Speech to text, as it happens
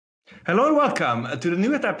Hello and welcome to the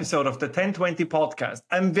newest episode of the 1020 podcast.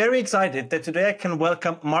 I'm very excited that today I can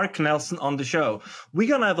welcome Mark Nelson on the show. We're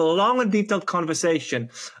going to have a long and detailed conversation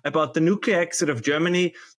about the nuclear exit of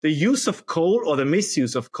Germany, the use of coal or the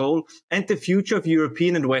misuse of coal, and the future of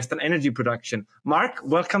European and Western energy production. Mark,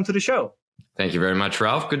 welcome to the show. Thank you very much,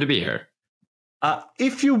 Ralph. Good to be here.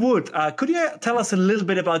 If you would, could you tell us a little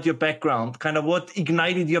bit about your background, kind of what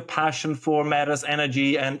ignited your passion for matters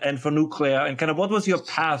energy and for nuclear, and kind of what was your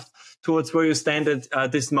path towards where you stand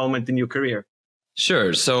at this moment in your career?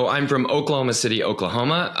 Sure. So I'm from Oklahoma City,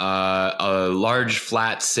 Oklahoma, a large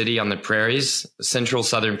flat city on the prairies, central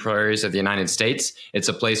southern prairies of the United States. It's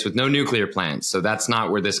a place with no nuclear plants. So that's not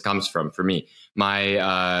where this comes from for me.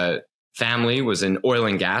 My family was in oil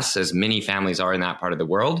and gas, as many families are in that part of the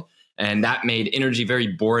world. And that made energy very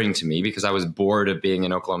boring to me because I was bored of being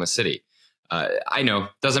in Oklahoma City. I know,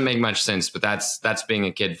 doesn't make much sense, but that's being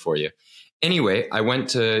a kid for you. Anyway, I went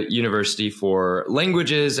to university for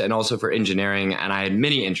languages and also for engineering, and I had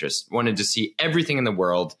many interests. Wanted to see everything in the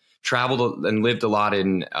world, traveled and lived a lot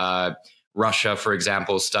in Russia, for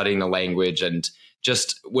example, studying the language, and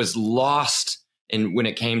just was lost in when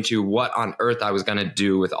it came to what on earth I was going to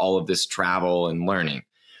do with all of this travel and learning.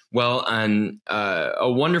 Well,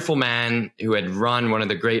 a wonderful man who had run one of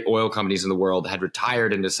the great oil companies in the world had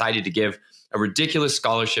retired and decided to give a ridiculous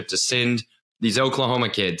scholarship to send these Oklahoma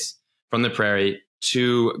kids from the prairie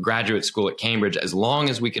to graduate school at Cambridge as long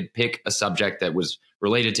as we could pick a subject that was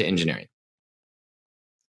related to engineering.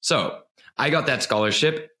 So I got that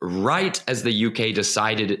scholarship right as the UK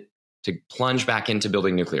decided to plunge back into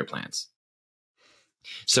building nuclear plants.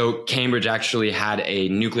 So Cambridge actually had a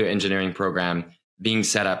nuclear engineering program being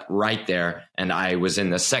set up right there. And I was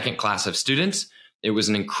in the second class of students. It was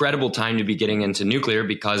an incredible time to be getting into nuclear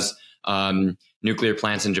because nuclear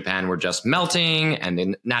plants in Japan were just melting and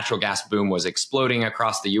the natural gas boom was exploding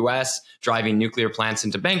across the US, driving nuclear plants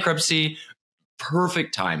into bankruptcy.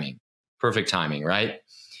 Perfect timing, right?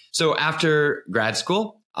 So after grad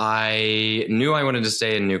school, I knew I wanted to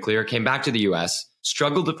stay in nuclear, came back to the US,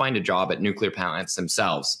 struggled to find a job at nuclear plants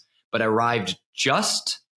themselves, but arrived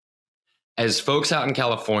just as folks out in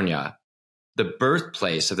California, the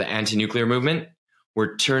birthplace of the anti-nuclear movement,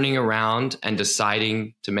 were turning around and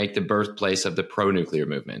deciding to make the birthplace of the pro-nuclear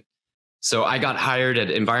movement. So I got hired at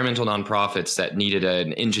environmental nonprofits that needed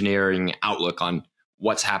an engineering outlook on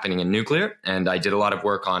what's happening in nuclear. And I did a lot of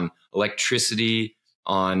work on electricity,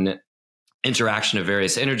 on interaction of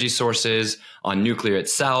various energy sources, on nuclear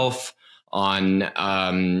itself, on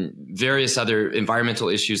various other environmental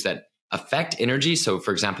issues that affect energy. So,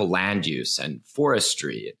 for example, land use and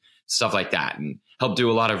forestry, stuff like that, and helped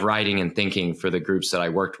do a lot of writing and thinking for the groups that I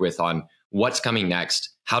worked with on what's coming next.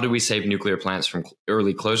 How do we save nuclear plants from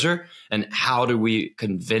early closure? And how do we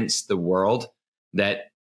convince the world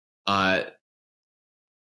that the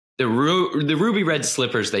ruby red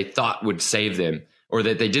slippers they thought would save them, or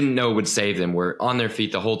that they didn't know would save them, were on their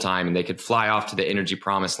feet the whole time and they could fly off to the energy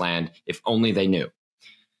promised land if only they knew.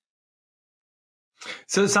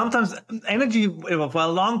 So sometimes energy, for a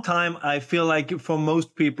long time, I feel like for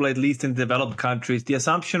most people, at least in developed countries, the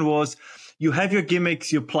assumption was you have your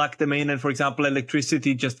gimmicks, you plug them in, and for example,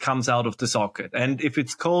 electricity just comes out of the socket. And if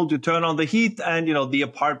it's cold, you turn on the heat and, the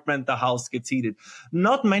apartment, the house gets heated.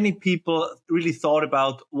 Not many people really thought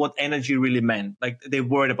about what energy really meant. Like they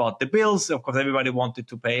worried about the bills. Of course, everybody wanted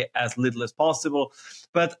to pay as little as possible.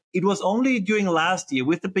 But it was only during last year,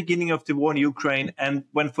 with the beginning of the war in Ukraine, and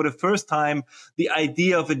when for the first time, the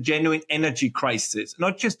idea of a genuine energy crisis,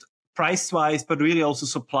 not just price-wise, but really also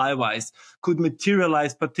supply-wise, could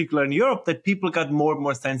materialize, particularly in Europe, that people got more and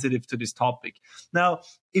more sensitive to this topic. Now,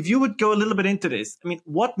 if you would go a little bit into this,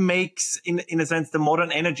 what makes, in a sense, the modern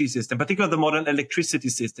energy system, particularly the modern electricity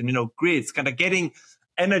system, grids, kind of getting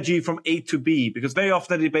energy from A to B? Because very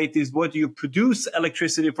often the debate is, what do you produce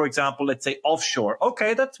electricity, for example, let's say offshore?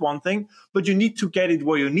 Okay, that's one thing, but you need to get it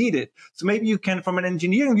where you need it. So maybe you can, from an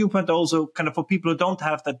engineering viewpoint also, kind of for people who don't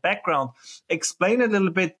have that background, explain a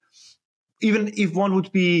little bit, even if one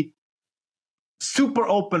would be super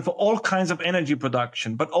open for all kinds of energy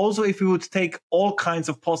production, but also if you would take all kinds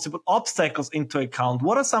of possible obstacles into account,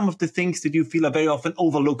 what are some of the things that you feel are very often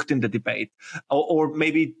overlooked in the debate, or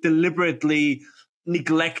maybe deliberately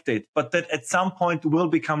neglected, but that at some point will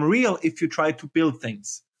become real if you try to build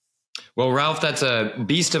things? Well, Ralph, that's a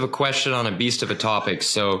beast of a question on a beast of a topic.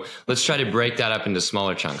 So let's try to break that up into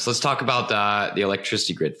smaller chunks. Let's talk about the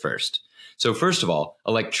electricity grid first. So first of all,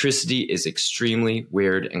 electricity is extremely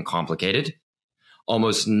weird and complicated.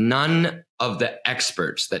 Almost none of the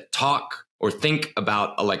experts that talk or think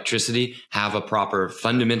about electricity have a proper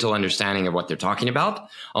fundamental understanding of what they're talking about.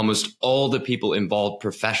 Almost all the people involved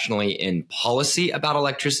professionally in policy about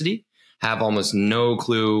electricity have almost no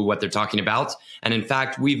clue what they're talking about. And in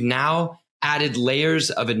fact, we've now added layers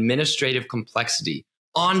of administrative complexity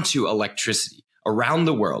onto electricity around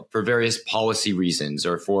the world for various policy reasons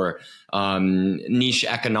or for niche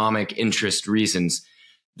economic interest reasons,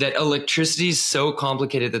 that electricity is so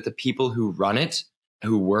complicated that the people who run it,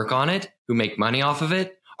 who work on it, who make money off of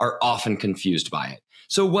it, are often confused by it.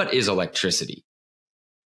 So what is electricity?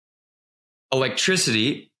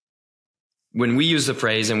 Electricity, when we use the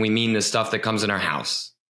phrase and we mean the stuff that comes in our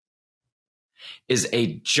house, is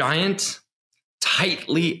a giant,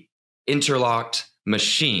 tightly interlocked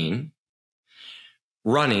machine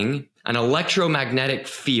running an electromagnetic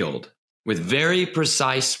field with very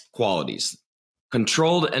precise qualities,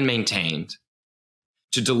 controlled and maintained,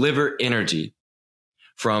 to deliver energy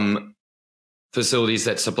from facilities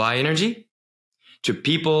that supply energy to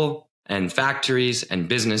people and factories and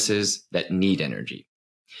businesses that need energy.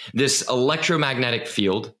 This electromagnetic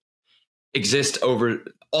field exists over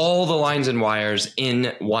all the lines and wires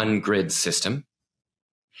in one grid system,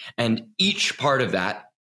 and each part of that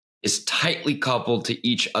is tightly coupled to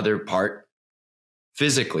each other part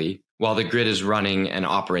physically while the grid is running and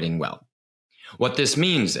operating well. What this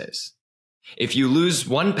means is, if you lose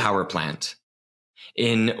one power plant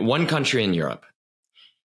in one country in Europe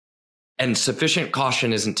and sufficient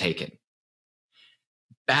caution isn't taken,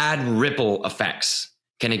 bad ripple effects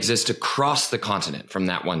can exist across the continent from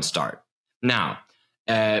that one start. Now,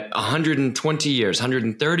 120 years,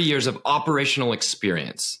 130 years of operational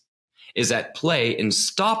experience is at play in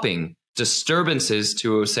stopping disturbances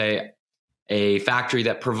to, say, a factory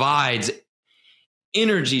that provides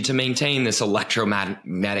energy to maintain this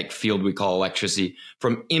electromagnetic field we call electricity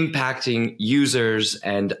from impacting users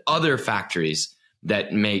and other factories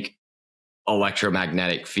that make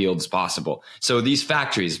electromagnetic fields possible. So these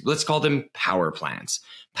factories, let's call them power plants.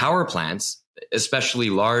 Power plants, especially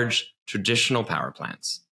large traditional power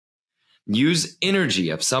plants, use energy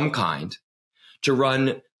of some kind to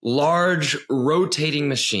run large rotating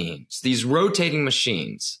machines. These rotating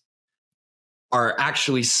machines are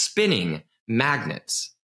actually spinning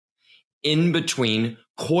magnets in between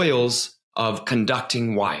coils of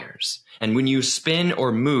conducting wires. And when you spin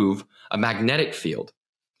or move a magnetic field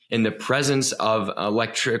in the presence of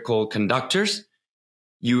electrical conductors,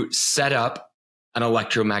 you set up an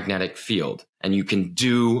electromagnetic field and you can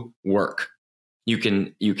do work. You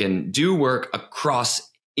can do work across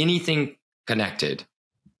anything connected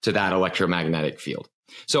to that electromagnetic field.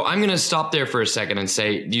 So I'm going to stop there for a second and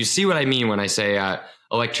say, do you see what I mean when I say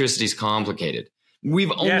electricity is complicated?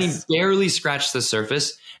 We've only barely scratched the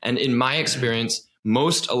surface. And in my experience,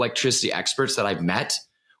 most electricity experts that I've met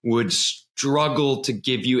would struggle to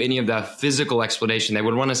give you any of the physical explanation. They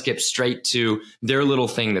would want to skip straight to their little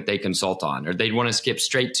thing that they consult on, or they'd want to skip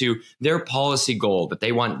straight to their policy goal that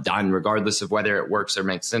they want done, regardless of whether it works or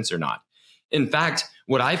makes sense or not. In fact,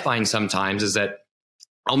 what I find sometimes is that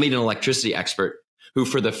I'll meet an electricity expert who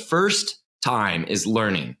for the first time is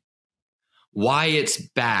learning why it's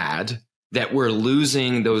bad that we're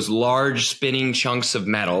losing those large spinning chunks of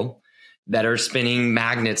metal that are spinning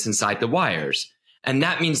magnets inside the wires. And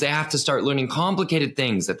that means they have to start learning complicated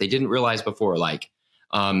things that they didn't realize before, like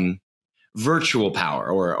virtual power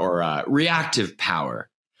or reactive power,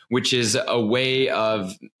 which is a way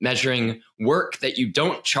of measuring work that you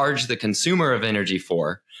don't charge the consumer of energy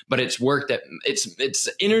for, but it's work that it's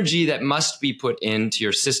energy that must be put into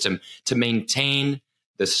your system to maintain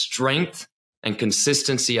the strength and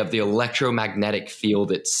consistency of the electromagnetic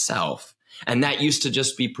field itself. And that used to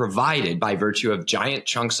just be provided by virtue of giant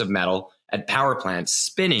chunks of metal at power plants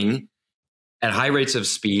spinning at high rates of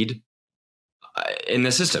speed in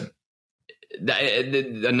the system.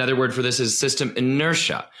 Another word for this is system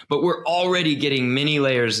inertia. But we're already getting many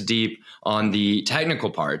layers deep on the technical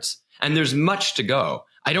parts, and there's much to go.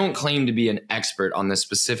 I don't claim to be an expert on the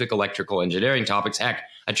specific electrical engineering topics. Heck,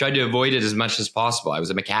 I tried to avoid it as much as possible. I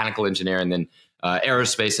was a mechanical engineer and then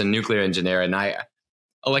aerospace and nuclear engineer. And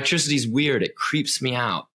electricity is weird. It creeps me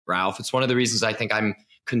out, Ralph. It's one of the reasons I think I'm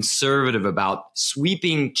conservative about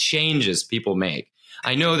sweeping changes people make.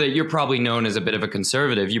 I know that you're probably known as a bit of a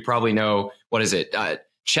conservative. You probably know, what is it?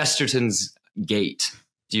 Chesterton's gate.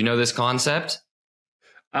 Do you know this concept?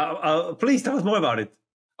 Please tell us more about it.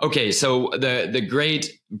 Okay, so the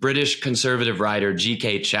great British conservative writer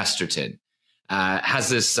G.K. Chesterton has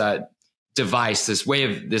this device, this way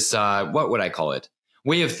of this what would I call it?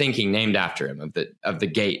 Way of thinking named after him of the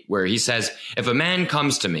gate, where he says, if a man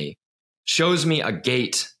comes to me, shows me a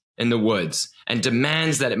gate in the woods and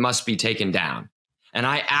demands that it must be taken down. And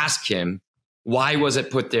I ask him, why was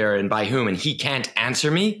it put there and by whom? And he can't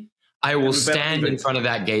answer me. I will stand in front of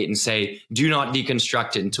that gate and say, do not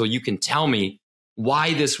deconstruct it until you can tell me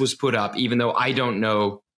why this was put up, even though I don't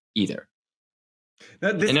know either.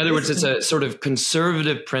 In other words, it's a sort of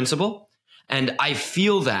conservative principle. And I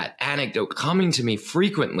feel that anecdote coming to me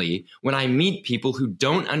frequently when I meet people who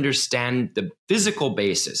don't understand the physical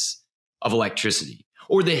basis of electricity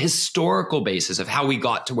or the historical basis of how we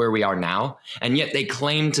got to where we are now. And yet they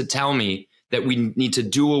claim to tell me that we need to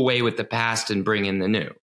do away with the past and bring in the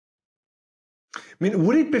new. I mean,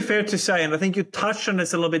 would it be fair to say, and I think you touched on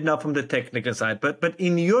this a little bit now from the technical side, but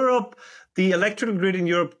in Europe, the electrical grid in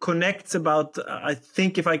Europe connects about, I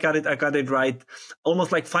think if I got it right,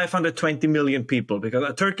 almost like 520 million people,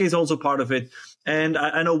 because Turkey is also part of it. And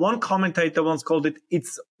I know one commentator once called it,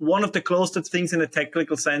 it's one of the closest things in a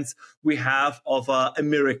technical sense we have of a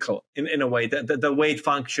miracle in a way, the way it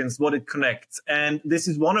functions, what it connects. And this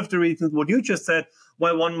is one of the reasons, what you just said,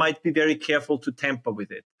 why one might be very careful to tamper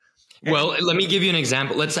with it. Well, let me give you an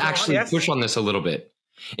example. Let's actually push on this a little bit.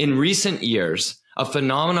 In recent years, a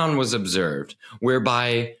phenomenon was observed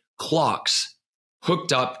whereby clocks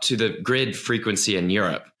hooked up to the grid frequency in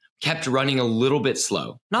Europe kept running a little bit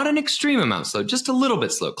slow, not an extreme amount slow, just a little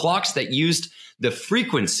bit slow. Clocks that used the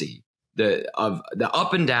frequency of the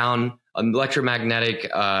up and down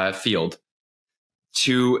electromagnetic field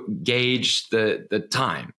to gauge the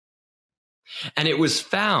time. And it was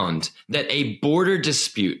found that a border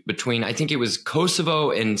dispute between, I think it was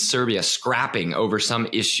Kosovo and Serbia, scrapping over some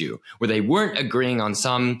issue where they weren't agreeing on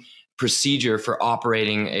some procedure for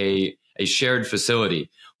operating a shared facility,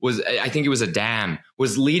 I think it was a dam,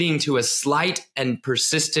 was leading to a slight and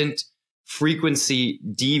persistent frequency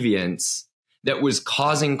deviance that was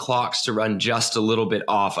causing clocks to run just a little bit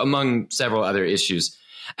off, among several other issues.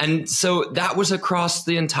 And so that was across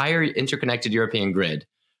the entire interconnected European grid,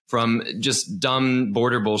 from just dumb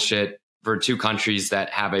border bullshit for two countries that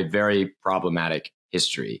have a very problematic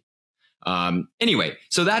history. Anyway,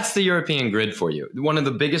 so that's the European grid for you. One of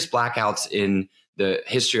the biggest blackouts in the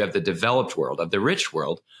history of the developed world, of the rich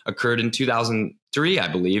world, occurred in 2003, I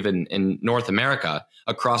believe, in North America,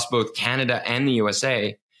 across both Canada and the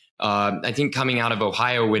USA. I think coming out of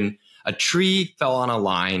Ohio, when a tree fell on a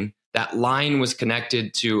line, that line was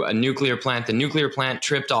connected to a nuclear plant. The nuclear plant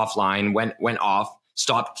tripped offline, went off,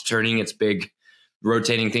 stopped turning its big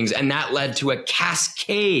rotating things. And that led to a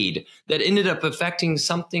cascade that ended up affecting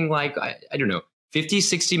something like, I don't know, 50,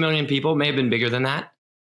 60 million people, may have been bigger than that.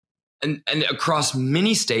 And across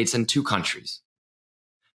many states and two countries.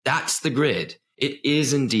 That's the grid. It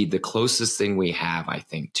is indeed the closest thing we have, I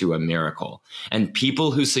think, to a miracle. And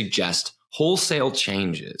people who suggest wholesale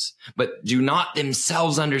changes, but do not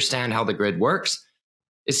themselves understand how the grid works,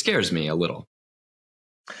 it scares me a little.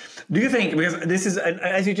 Do you think, because this is,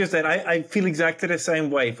 as you just said, I feel exactly the same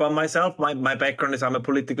way. For myself, my background is I'm a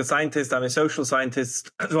political scientist, I'm a social scientist,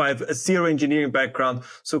 so I have a zero engineering background.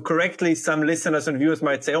 So correctly, some listeners and viewers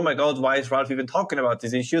might say, oh my God, why is Ralph even talking about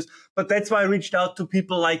these issues? But that's why I reached out to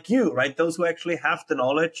people like you, right? Those who actually have the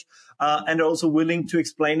knowledge and are also willing to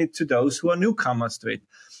explain it to those who are newcomers to it.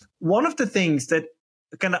 One of the things that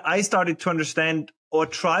kind of I started to understand or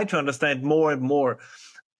try to understand more and more,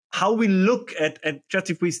 how we look at just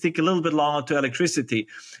if we stick a little bit longer to electricity,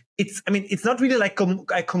 it's not really like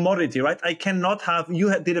a commodity, right? I cannot have,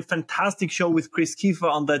 did a fantastic show with Chris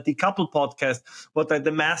Kiefer on the Decoupled podcast,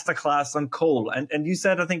 the masterclass on coal. And you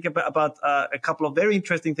said, I think about a couple of very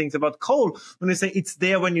interesting things about coal when you say it's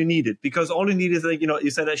there when you need it, because all you need is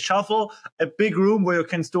you said a shovel, a big room where you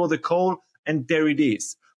can store the coal, and there it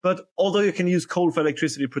is. But although you can use coal for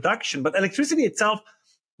electricity production, but electricity itself,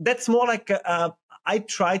 that's more like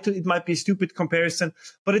it might be a stupid comparison,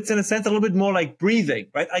 but it's in a sense a little bit more like breathing,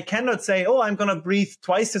 right? I cannot say, oh, I'm going to breathe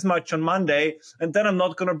twice as much on Monday, and then I'm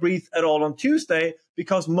not going to breathe at all on Tuesday,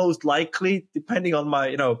 because most likely, depending on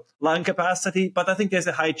my, lung capacity, but I think there's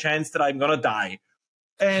a high chance that I'm going to die.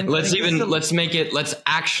 And let's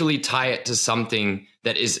actually tie it to something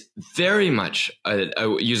that is very much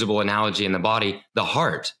a usable analogy in the body, the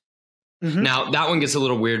heart. Mm-hmm. Now, that one gets a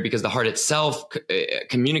little weird because the heart itself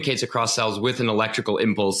communicates across cells with an electrical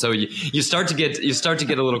impulse. So you start to get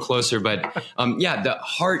a little closer. But the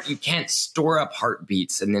heart, you can't store up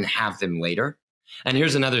heartbeats and then have them later. And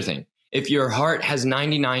here's another thing. If your heart has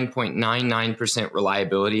 99.99%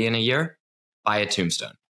 reliability in a year, buy a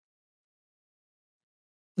tombstone.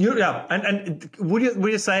 Yeah. And would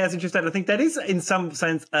you say, as you just said, I think that is in some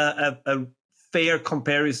sense a fair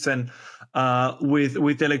comparison.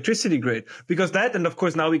 with the electricity grid. Because that, and of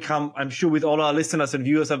course now we come, I'm sure with all our listeners and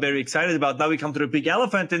viewers are very excited about, now we come to the big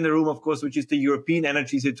elephant in the room, of course, which is the European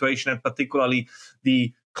energy situation, and particularly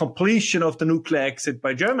the completion of the nuclear exit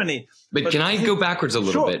by Germany. But can I go backwards a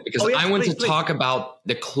little bit? Because yes, I want please, to talk about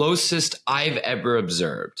the closest I've ever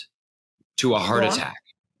observed to a heart attack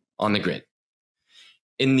on the grid.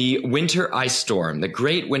 In the winter ice storm, the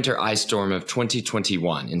great winter ice storm of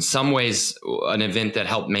 2021, in some ways an event that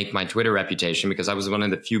helped make my Twitter reputation, because I was one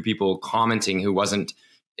of the few people commenting who wasn't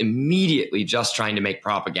immediately just trying to make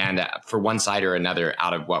propaganda for one side or another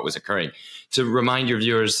out of what was occurring. To remind your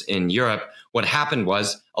viewers in Europe, what happened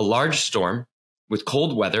was a large storm with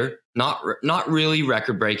cold weather, not really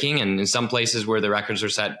record breaking, and in some places where the records were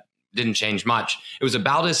set didn't change much. It was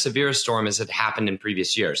about as severe a storm as had happened in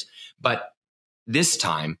previous years. But this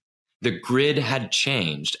time, the grid had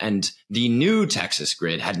changed, and the new Texas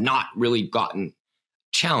grid had not really gotten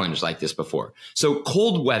challenged like this before. So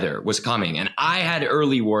cold weather was coming, and I had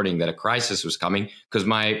early warning that a crisis was coming because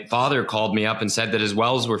my father called me up and said that his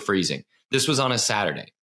wells were freezing. This was on a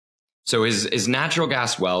Saturday. So his natural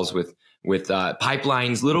gas wells with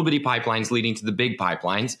pipelines, little bitty pipelines leading to the big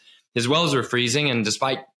pipelines, his wells were freezing, and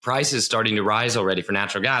despite prices starting to rise already for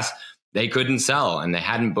natural gas, they couldn't sell, and they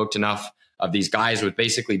hadn't booked enough of these guys with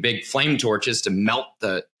basically big flame torches to melt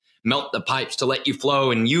the pipes to let you flow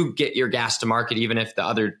and you get your gas to market, even if the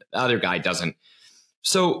other guy doesn't.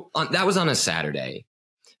 So that was on a Saturday.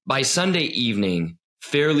 By Sunday evening,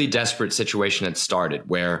 fairly desperate situation had started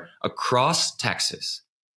where across Texas,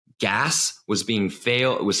 gas was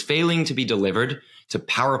failing to be delivered to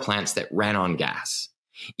power plants that ran on gas.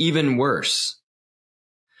 Even worse,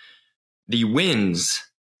 the winds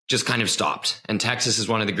just kind of stopped. And Texas is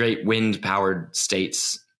one of the great wind-powered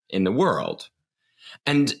states in the world.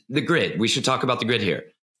 And the grid, we should talk about the grid here.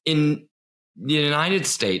 In the United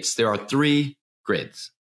States, there are 3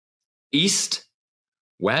 grids: East,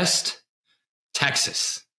 West,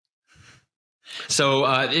 Texas. So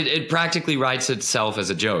it practically writes itself as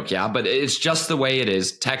a joke, yeah? But it's just the way it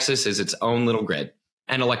is. Texas is its own little grid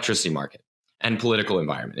and electricity market and political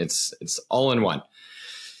environment. It's all in one.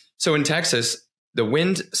 So in Texas, the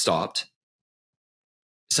wind stopped.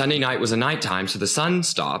 Sunday night was a nighttime, so the sun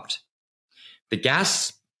stopped. The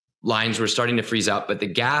gas lines were starting to freeze up, but the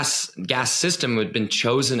gas system had been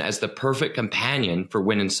chosen as the perfect companion for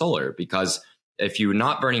wind and solar, because if you're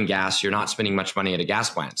not burning gas, you're not spending much money at a gas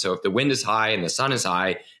plant. So if the wind is high and the sun is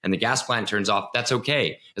high and the gas plant turns off, that's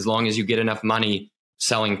okay, as long as you get enough money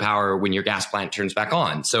selling power when your gas plant turns back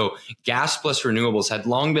on. So gas plus renewables had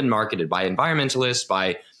long been marketed by environmentalists,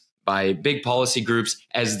 by big policy groups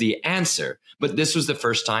as the answer. But this was the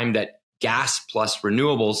first time that gas plus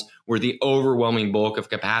renewables were the overwhelming bulk of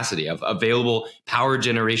capacity of available power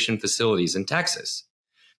generation facilities in Texas.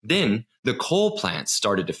 Then the coal plants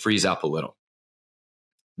started to freeze up a little.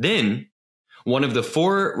 Then one of the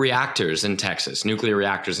 4 reactors in Texas, nuclear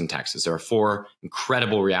reactors in Texas, there are 4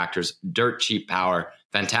 incredible reactors, dirt cheap power,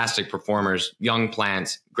 fantastic performers, young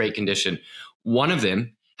plants, great condition. One of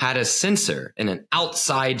them had a sensor in an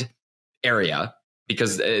outside area,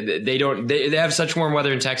 because they have such warm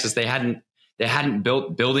weather in Texas. They hadn't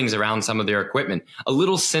built buildings around some of their equipment. A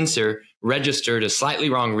little sensor registered a slightly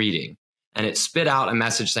wrong reading, and it spit out a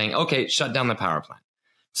message saying, okay, shut down the power plant.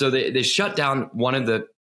 So they shut down one of the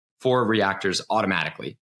 4 reactors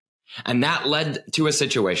automatically. And that led to a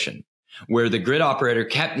situation where the grid operator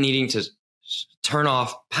kept needing to turn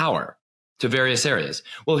off power to various areas.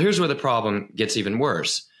 Well, here's where the problem gets even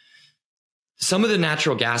worse. Some of the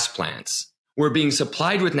natural gas plants were being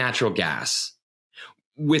supplied with natural gas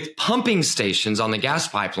with pumping stations on the gas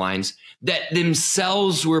pipelines that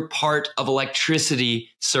themselves were part of electricity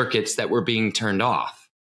circuits that were being turned off.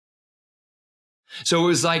 So it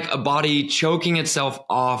was like a body choking itself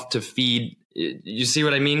off to feed. You see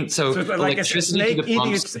what I mean? So like electricity to the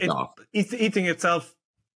pumps it's eating itself.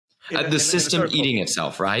 The system eating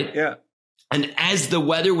itself, right? Yeah. And as the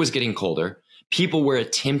weather was getting colder, people were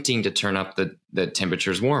attempting to turn up the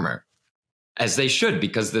temperatures warmer, as they should,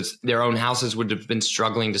 because their own houses would have been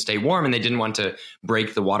struggling to stay warm, and they didn't want to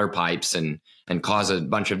break the water pipes and cause a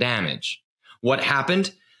bunch of damage. What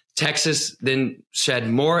happened? Texas then shed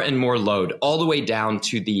more and more load all the way down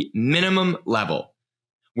to the minimum level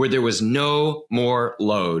where there was no more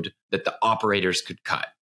load that the operators could cut.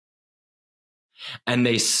 And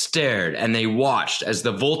they stared and they watched as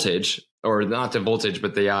the voltage, or not the voltage,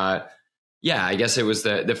 but I guess it was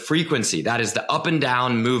the frequency. That is the up and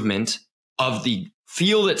down movement of the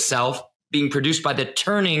field itself being produced by the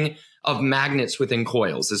turning of magnets within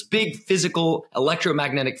coils. This big physical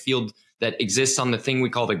electromagnetic field that exists on the thing we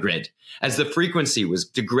call the grid. As the frequency was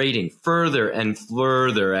degrading further and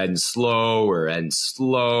further and slower and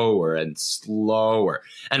slower and slower.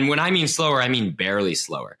 And when I mean slower, I mean barely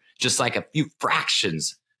slower. Just like a few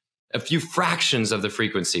fractions of the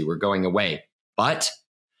frequency were going away. But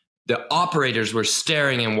the operators were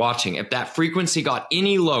staring and watching. If that frequency got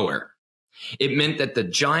any lower, it meant that the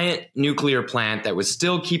giant nuclear plant that was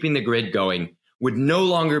still keeping the grid going would no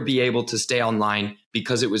longer be able to stay online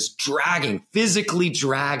because it was physically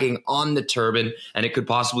dragging on the turbine, and it could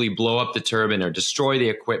possibly blow up the turbine or destroy the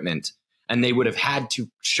equipment. And they would have had to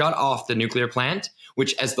shut off the nuclear plant,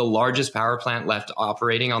 which, as the largest power plant left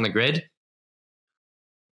operating on the grid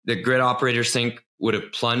operators think would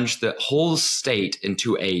have plunged the whole state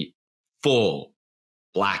into a full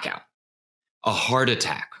blackout, a heart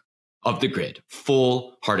attack of the grid,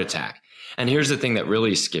 full heart attack. And here's the thing that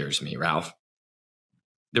really scares me, Ralph.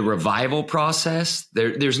 The revival process,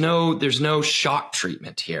 there's no shock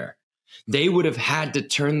treatment here. They would have had to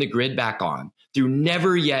turn the grid back on through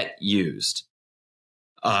never yet used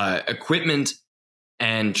equipment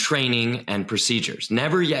and training and procedures,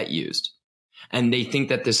 never yet used. And they think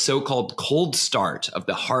that this so-called cold start of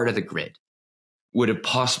the heart of the grid would have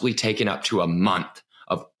possibly taken up to a month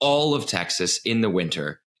of all of Texas in the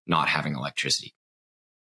winter not having electricity.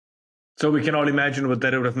 So we can all imagine what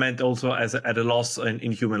that would have meant also at a loss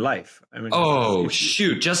in human life. I mean,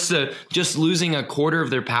 shoot. Just losing a quarter of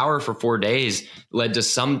their power for 4 days led to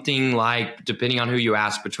something like, depending on who you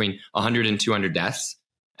ask, between 100 and 200 deaths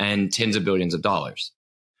and tens of billions of dollars.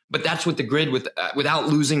 But that's what the grid, without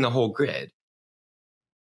losing the whole grid.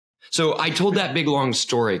 So I told that big, long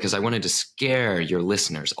story because I wanted to scare your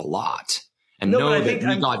listeners a lot and know that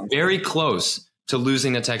we got very close to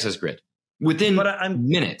losing the Texas grid within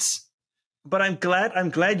minutes. But I'm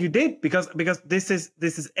glad you did, because this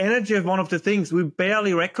is energy of one of the things we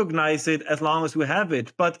barely recognize it as long as we have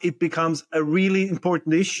it, but it becomes a really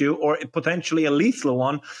important issue, or potentially a lethal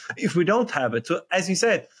one, if we don't have it. So as you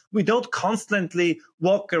said, we don't constantly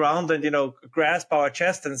walk around and grasp our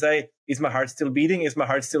chest and say, "Is my heart still beating? Is my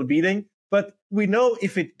heart still beating?" But we know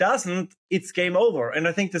if it doesn't, it's game over. And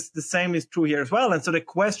I think the same is true here as well. And so the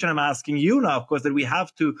question I'm asking you now, of course, that we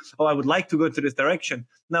have to, I would like to go to this direction.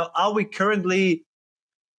 Now, are we currently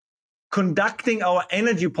conducting our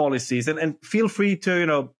energy policies? And feel free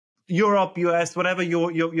to, Europe, US, whatever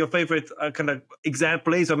your favorite kind of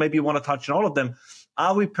example is, or maybe you want to touch on all of them.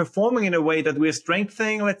 Are we performing in a way that we're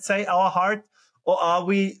strengthening, let's say, our heart? Or are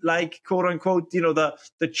we like, quote unquote,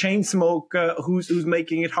 the chain smoker who's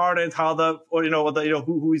making it harder and harder, or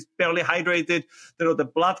who is barely hydrated?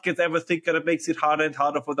 The blood gets ever thicker, that makes it harder and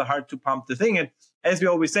harder for the heart to pump the thing. And as we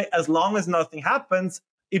always say, as long as nothing happens,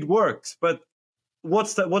 it works. But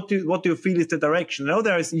what do you feel is the direction?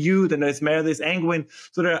 There's you, then there's Meir, there's Angwin.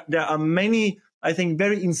 So there are many, I think,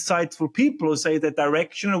 very insightful people who say the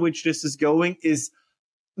direction in which this is going is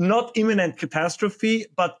not imminent catastrophe,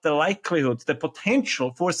 but the likelihood, the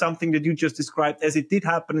potential for something that you just described, as it did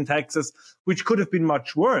happen in Texas, which could have been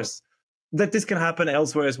much worse, that this can happen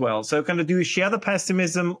elsewhere as well. So do you share the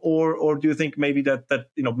pessimism, or do you think maybe that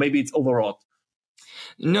maybe it's overwrought?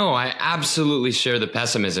 No, I absolutely share the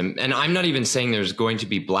pessimism. And I'm not even saying there's going to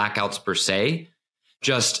be blackouts per se,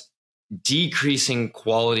 just decreasing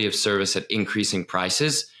quality of service at increasing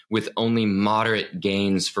prices with only moderate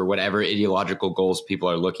gains for whatever ideological goals people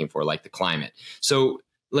are looking for, like the climate. So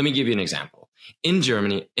let me give you an example. In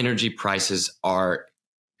Germany, energy prices are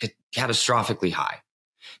catastrophically high.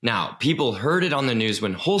 Now, people heard it on the news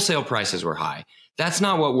when wholesale prices were high. That's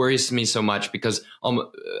not what worries me so much, because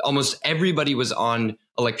almost everybody was on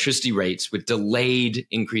electricity rates with delayed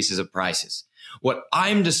increases of prices. What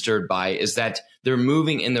I'm disturbed by is that they're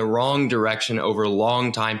moving in the wrong direction over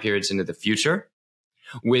long time periods into the future,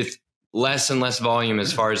 with less and less volume,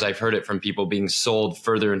 as far as I've heard it from people, being sold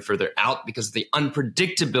further and further out because of the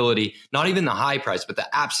unpredictability, not even the high price, but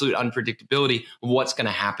the absolute unpredictability of what's going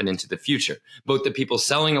to happen into the future. Both the people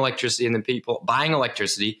selling electricity and the people buying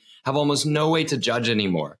electricity have almost no way to judge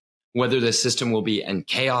anymore whether the system will be in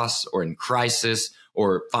chaos or in crisis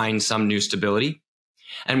or find some new stability.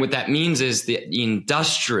 And what that means is the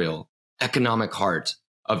industrial economic heart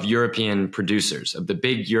of European producers, of the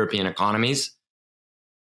big European economies,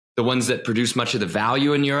 the ones that produce much of the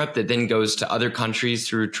value in Europe that then goes to other countries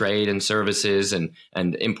through trade and services and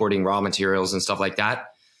importing raw materials and stuff like that.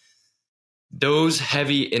 Those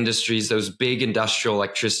heavy industries, those big industrial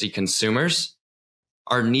electricity consumers,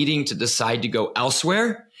 are needing to decide to go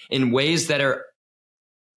elsewhere in ways that are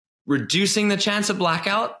reducing the chance of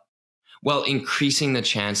blackout while increasing the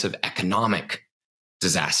chance of economic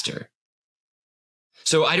disaster.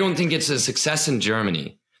 So I don't think it's a success in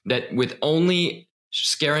Germany that with only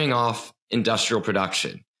scaring off industrial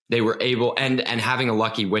production, they were able, and having a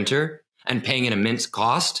lucky winter and paying an immense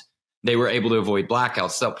cost, they were able to avoid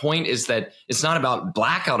blackouts. The point is that it's not about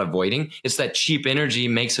blackout avoiding. It's that cheap energy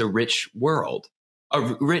makes a rich world, a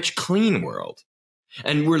rich, clean world.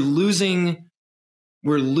 And we're losing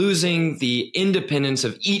the independence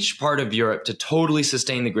of each part of Europe to totally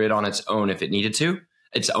sustain the grid on its own if it needed to.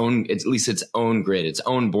 At least its own grid, its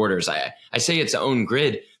own borders. I say its own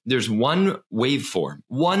grid. There's one waveform,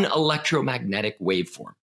 one electromagnetic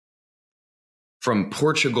waveform from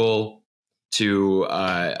Portugal to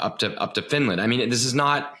up to Finland. I mean, this is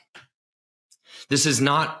not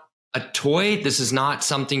a toy. This is not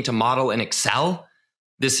something to model in Excel.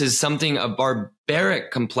 This is something of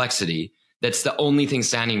barbaric complexity that's the only thing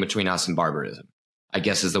standing between us and barbarism, I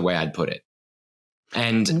guess is the way I'd put it.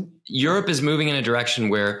 And Europe is moving in a direction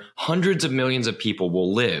where hundreds of millions of people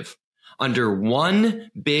will live under one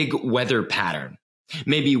big weather pattern,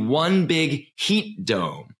 maybe one big heat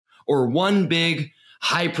dome, or one big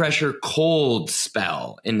high pressure cold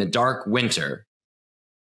spell in the dark winter,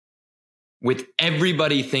 with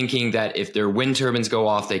everybody thinking that if their wind turbines go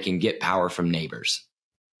off, they can get power from neighbors.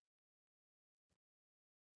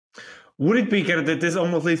 Would it be, Gerrit, that this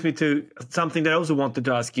almost leads me to something that I also wanted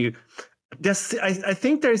to ask you? I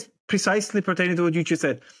think there's precisely pertaining to what you just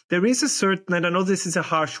said. There is a certain, and I know this is a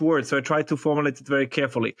harsh word, so I try to formulate it very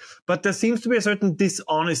carefully, but there seems to be a certain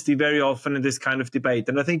dishonesty very often in this kind of debate.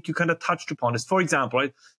 And I think you kind of touched upon this. For example,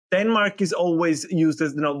 right, Denmark is always used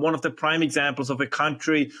as one of the prime examples of a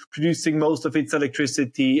country producing most of its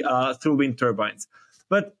electricity through wind turbines.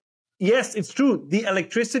 But yes, it's true. The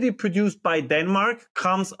electricity produced by Denmark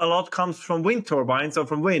comes from wind turbines or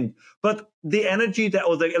from wind, but the energy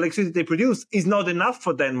or the electricity they produce is not enough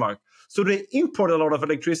for Denmark. So they import a lot of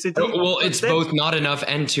electricity. Well, it's both not enough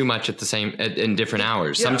and too much in different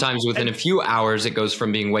hours. Yeah. Sometimes within a few hours, it goes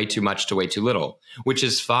from being way too much to way too little, which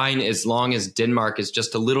is fine as long as Denmark is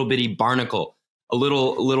just a little bitty barnacle, a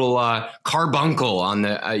little carbuncle on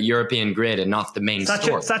the European grid and not the main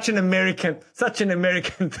source. Such an American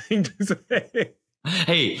thing to say.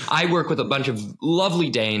 Hey, I work with a bunch of lovely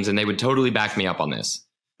Danes, and they would totally back me up on this.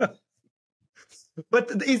 But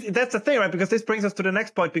that's the thing, right? Because this brings us to the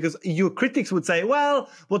next point, because your critics would say, well,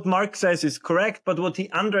 what Mark says is correct, but what he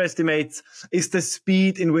underestimates is the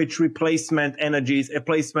speed in which replacement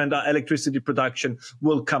electricity production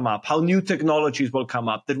will come up, how new technologies will come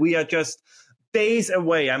up, that we are just days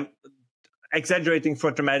away. I'm exaggerating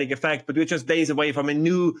for dramatic effect, but we're just days away from a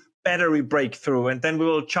new battery breakthrough. And then we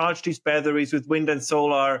will charge these batteries with wind and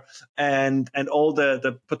solar, and all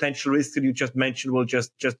the potential risks that you just mentioned will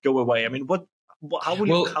just go away. I mean, how will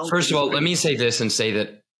you counter? First of all, let me say this and say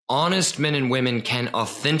that honest men and women can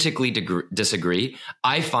authentically disagree.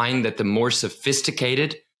 I find that the more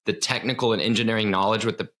sophisticated the technical and engineering knowledge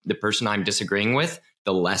with the person I'm disagreeing with,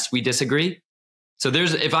 the less we disagree. So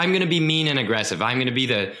if I'm going to be mean and aggressive, I'm going to be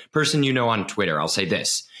the person on Twitter. I'll say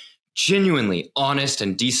this: genuinely honest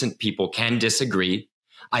and decent people can disagree.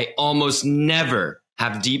 I almost never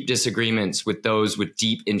have deep disagreements with those with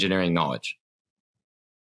deep engineering knowledge.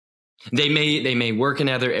 They may work in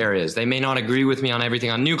other areas. They may not agree with me on everything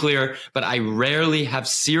on nuclear, but I rarely have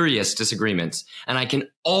serious disagreements, and I can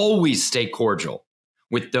always stay cordial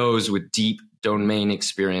with those with deep domain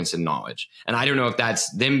experience and knowledge. And I don't know if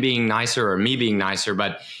that's them being nicer or me being nicer,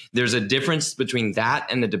 but there's a difference between that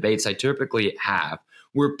and the debates I typically have,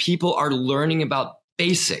 where people are learning about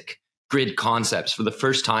basic grid concepts for the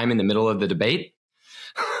first time in the middle of the debate.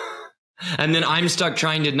 And then I'm stuck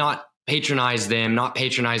trying to not patronize them, not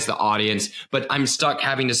patronize the audience, but I'm stuck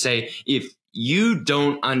having to say, if you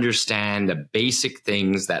don't understand the basic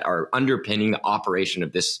things that are underpinning the operation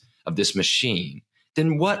of this machine,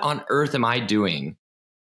 then what on earth am I doing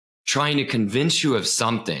trying to convince you of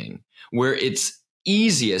something where it's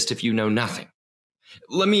easiest if you know nothing?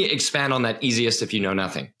 Let me expand on that easiest if you know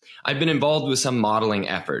nothing. I've been involved with some modeling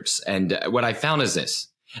efforts, and what I found is this: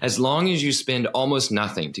 as long as you spend almost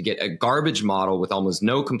nothing to get a garbage model with almost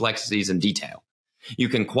no complexities and detail, you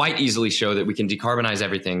can quite easily show that we can decarbonize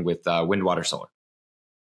everything with wind, water, solar.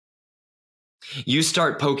 You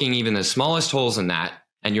start poking even the smallest holes in that,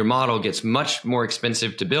 and your model gets much more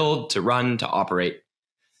expensive to build, to run, to operate.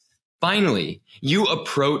 Finally, you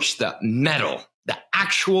approach the metal, the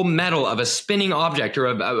actual metal of a spinning object, or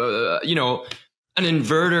an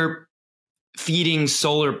inverter feeding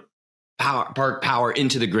solar park power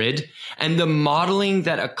into the grid, and the modeling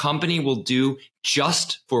that a company will do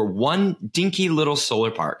just for one dinky little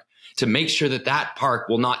solar park to make sure that that park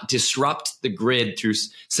will not disrupt the grid through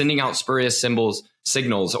sending out spurious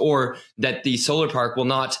signals, or that the solar park will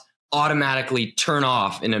not automatically turn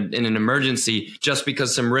off in an emergency just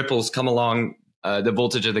because some ripples come along the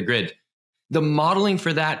voltage of the grid. The modeling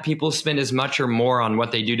for that, people spend as much or more on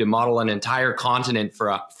what they do to model an entire continent for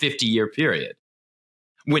a 50-year period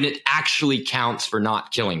when it actually counts for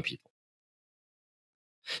not killing people.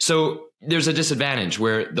 So there's a disadvantage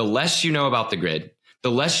where the less you know about the grid,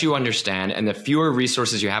 the less you understand, and the fewer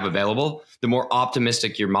resources you have available, the more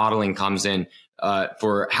optimistic your modeling comes in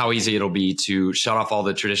for how easy it'll be to shut off all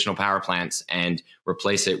the traditional power plants and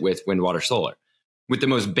replace it with wind, water, solar. With the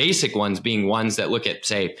most basic ones being ones that look at,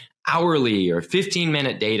 say, hourly or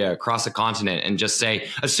 15-minute data across a continent and just say,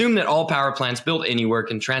 assume that all power plants built anywhere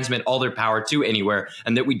can transmit all their power to anywhere,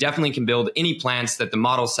 and that we definitely can build any plants that the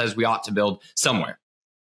model says we ought to build somewhere.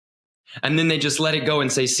 And then they just let it go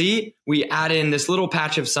and say, see, we add in this little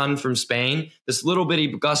patch of sun from Spain, this little bitty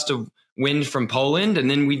gust of wind from Poland,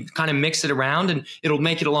 and then we kind of mix it around and it'll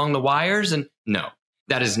make it along the wires. And no,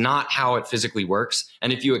 that is not how it physically works.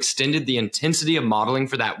 And if you extended the intensity of modeling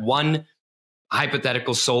for that one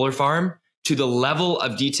hypothetical solar farm to the level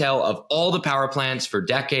of detail of all the power plants for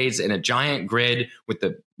decades in a giant grid with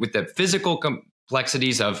the physical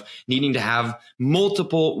complexities of needing to have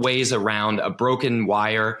multiple ways around a broken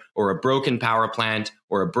wire or a broken power plant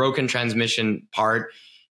or a broken transmission part,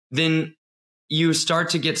 then you start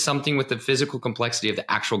to get something with the physical complexity of the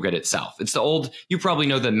actual grid itself. It's the old, you probably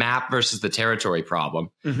know the map versus the territory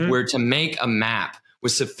problem, where to make a map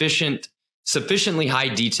with sufficiently high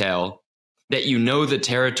detail that you know the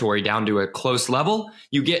territory down to a close level,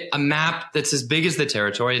 you get a map that's as big as the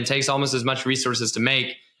territory and takes almost as much resources to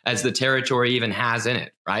make as the territory even has in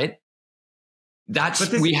it, right?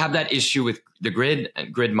 We have that issue with the grid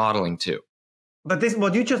and grid modeling too. But this,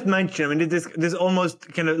 what you just mentioned, I mean, this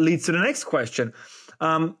almost kind of leads to the next question.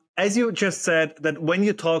 As you just said, that when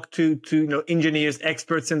you talk to engineers,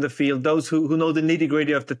 experts in the field, those who know the nitty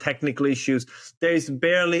gritty of the technical issues, there is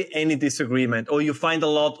barely any disagreement, or you find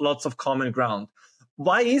lots of common ground.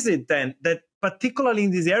 Why is it then that particularly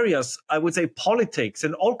in these areas, I would say politics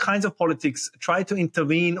and all kinds of politics try to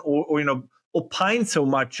intervene or opine so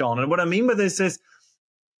much on? And what I mean by this is,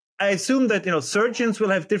 I assume that surgeons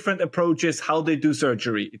will have different approaches how they do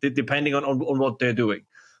surgery, depending on what they're doing.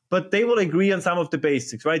 But they will agree on some of the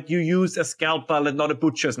basics, right? You use a scalpel and not a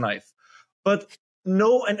butcher's knife. But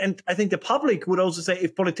no, and I think the public would also say,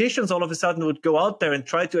 if politicians all of a sudden would go out there and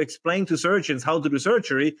try to explain to surgeons how to do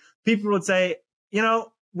surgery, people would say,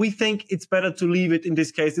 we think it's better to leave it, in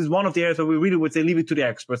this case, this is one of the areas where we really would say, leave it to the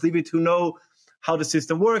experts, leave it to know how the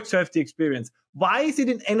system works, to have the experience. Why is it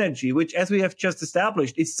in energy, which, as we have just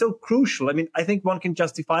established, is so crucial? I mean, I think one can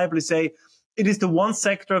justifiably say it is the one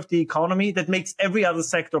sector of the economy that makes every other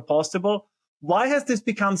sector possible. Why has this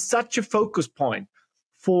become such a focus point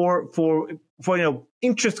for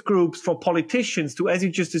interest groups, for politicians to, as you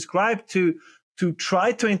just described, to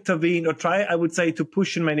try to intervene or try, I would say, to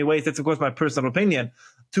push in many ways? That's, of course, my personal opinion,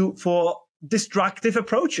 for destructive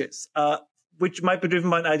approaches, which might be driven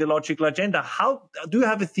by an ideological agenda. How do you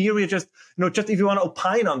have a theory? Just if you want to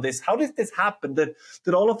opine on this, how did this happen? That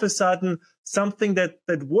all of a sudden something that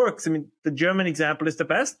works. I mean, the German example is the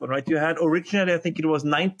best one, right? You had originally, I think it was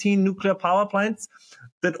 19 nuclear power plants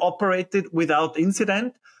that operated without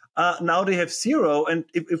incident. Now they have 0. And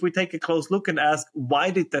if we take a close look and ask,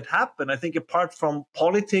 why did that happen? I think apart from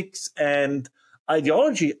politics and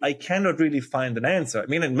ideology, I cannot really find an answer. I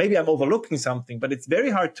mean, and maybe I'm overlooking something, but it's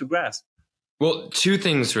very hard to grasp. Well, two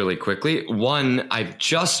things really quickly. One, I've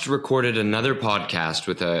just recorded another podcast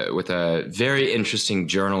with a very interesting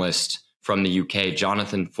journalist from the UK,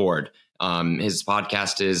 Jonathan Ford. His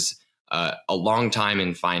podcast is A Long Time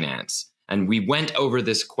in Finance. And we went over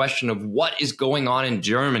this question of what is going on in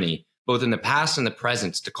Germany, both in the past and the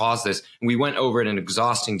present, to cause this. And we went over it in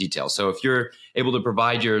exhausting detail. So if you're able to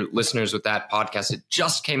provide your listeners with that podcast, it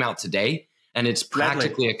just came out today. And it's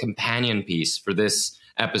practically a companion piece for this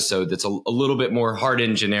episode that's a little bit more hard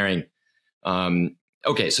engineering.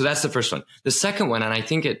 Okay, so that's the first one. The second one, and I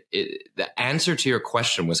think the answer to your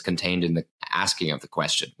question was contained in the asking of the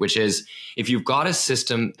question, which is, if you've got a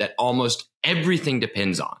system that almost everything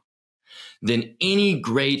depends on, then any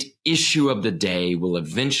great issue of the day will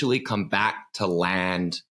eventually come back to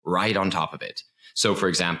land right on top of it. So, for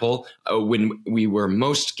example, when we were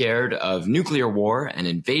most scared of nuclear war and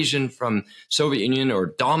invasion from Soviet Union or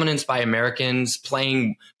dominance by Americans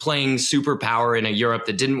playing superpower in a Europe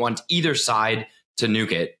that didn't want either side to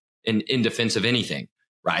nuke it in defense of anything,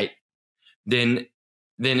 right? Then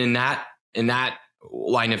in that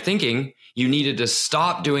line of thinking, you needed to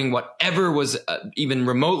stop doing whatever was even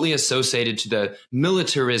remotely associated to the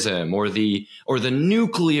militarism or the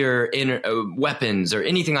nuclear weapons or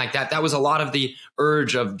anything like that. That was a lot of the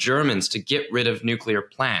urge of Germans to get rid of nuclear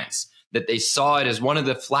plants, that they saw it as one of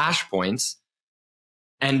the flashpoints.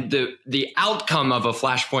 And the outcome of a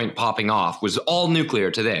flashpoint popping off was all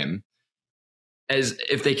nuclear to them. As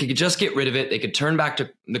if they could just get rid of it, they could turn back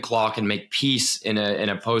to the clock and make peace in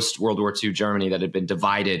a post World War II Germany that had been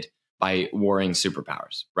divided by warring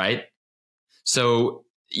superpowers, right? So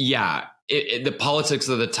yeah, the politics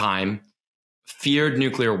of the time feared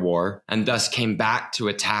nuclear war and thus came back to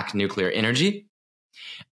attack nuclear energy.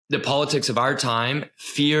 The politics of our time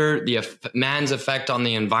fear man's effect on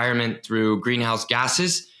the environment through greenhouse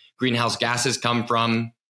gases. Greenhouse gases come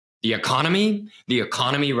from the economy. The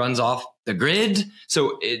economy runs off the grid.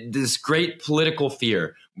 So this great political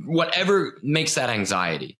fear, whatever makes that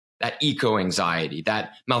anxiety, that eco-anxiety,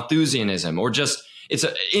 that Malthusianism, or just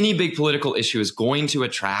any big political issue is going to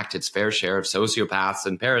attract its fair share of sociopaths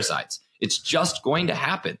and parasites. It's just going to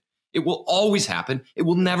happen. It will always happen. It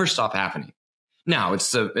will never stop happening. Now,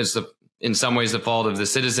 it's in some ways the fault of the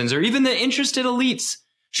citizens, or even the interested elites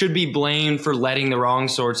should be blamed for letting the wrong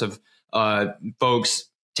sorts of folks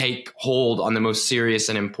take hold on the most serious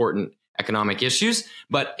and important economic issues.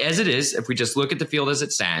 But as it is, if we just look at the field as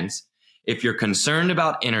it stands, if you're concerned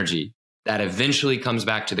about energy, that eventually comes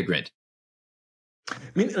back to the grid. I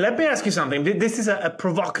mean, let me ask you something. This is a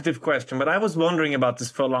provocative question, but I was wondering about this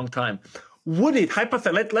for a long time. Would it,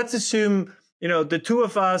 hypothetically, let's assume, the two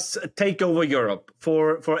of us take over Europe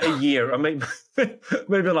for a year or maybe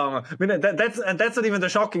longer. I mean, that's not even the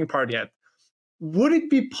shocking part yet. Would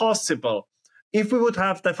it be possible, if we would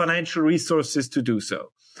have the financial resources to do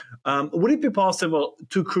so, would it be possible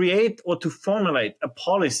to create or to formulate a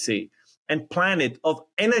policy and plan it of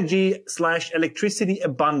energy/electricity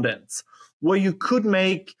abundance, where you could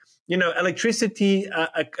make, electricity,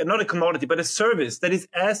 not a commodity, but a service that is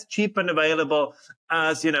as cheap and available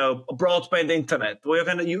as, broadband internet,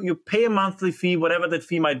 where you pay a monthly fee, whatever that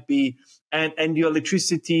fee might be, and your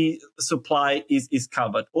electricity supply is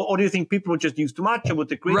covered? Or do you think people would just use too much, or would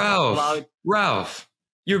the grid allow it? Ralph,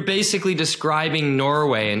 you're basically describing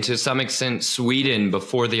Norway and to some extent Sweden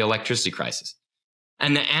before the electricity crisis.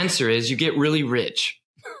 And the answer is you get really rich.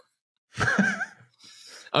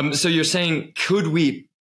 So you're saying, could we,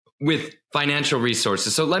 with financial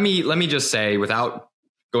resources? So let me just say, without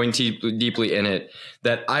going too deeply in it,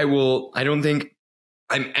 that I don't think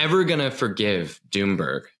I'm ever going to forgive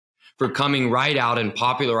Doomberg for coming right out and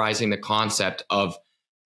popularizing the concept of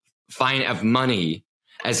money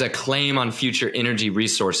as a claim on future energy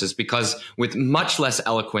resources, because with much less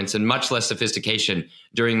eloquence and much less sophistication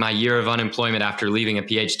during my year of unemployment after leaving a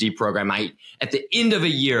PhD program, at the end of a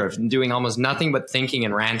year of doing almost nothing but thinking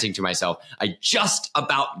and ranting to myself, I just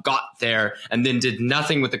about got there and then did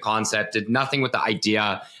nothing with the concept, did nothing with the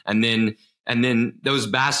idea. And then those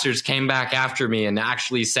bastards came back after me and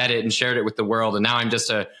actually said it and shared it with the world. And now I'm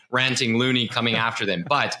just a ranting loony coming after them.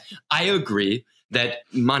 But I agree that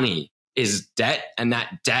money is debt, and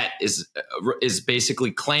that debt is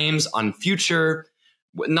basically claims on future,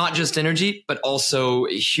 not just energy, but also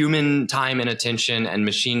human time and attention and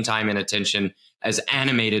machine time and attention as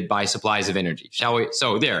animated by supplies of energy. Shall we?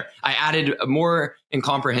 So there, I added more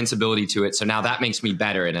incomprehensibility to it. So now that makes me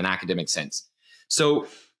better in an academic sense. So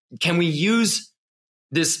can we use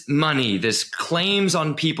this money, this claims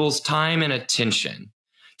on people's time and attention,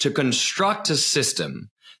 to construct a system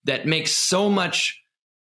that makes so much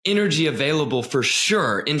energy available for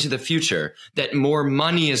sure into the future that more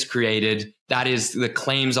money is created? That is the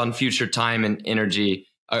claims on future time and energy,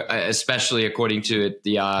 especially according to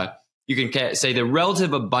you can say the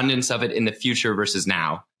relative abundance of it in the future versus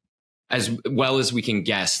now, as well as we can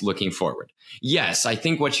guess looking forward. Yes, I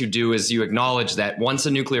think what you do is you acknowledge that once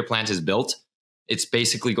a nuclear plant is built, it's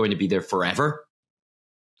basically going to be there forever.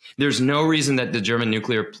 There's no reason that the German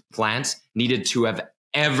nuclear plants needed to have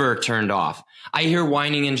ever turned off. I hear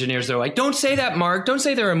whining engineers that are like, don't say that, Mark. Don't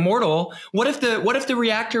say they're immortal. What if the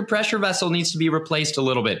reactor pressure vessel needs to be replaced a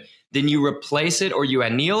little bit? Then you replace it, or you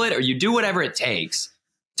anneal it, or you do whatever it takes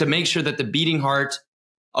to make sure that the beating heart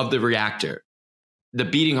of the reactor, the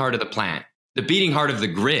beating heart of the plant, the beating heart of the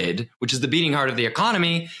grid, which is the beating heart of the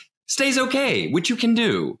economy, stays okay, which you can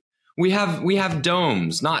do. We have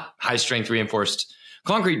domes, not high strength reinforced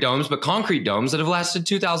concrete domes, but concrete domes that have lasted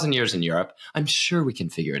 2,000 years in Europe. I'm sure we can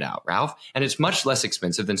figure it out, Ralph. And it's much less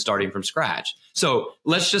expensive than starting from scratch. So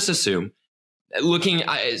let's just assume,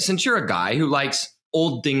 since you're a guy who likes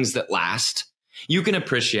old things that last, you can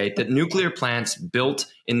appreciate that nuclear plants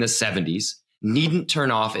built in the 70s needn't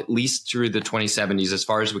turn off at least through the 2070s, as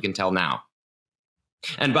far as we can tell now.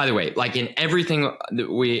 And by the way, like in everything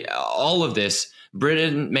all of this,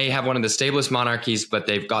 Britain may have one of the stablest monarchies, but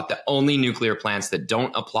they've got the only nuclear plants that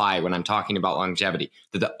don't apply when I'm talking about longevity.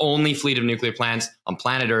 They're the only fleet of nuclear plants on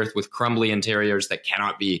planet Earth with crumbly interiors that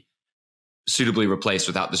cannot be suitably replaced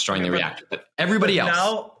without destroying the reactor. But everybody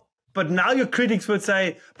else. But now your critics would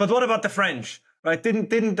say, but what about the French? Right? Didn't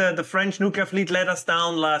the French nuclear fleet let us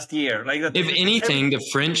down last year? Like that, if anything, the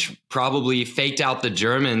French probably faked out the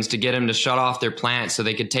Germans to get them to shut off their plants so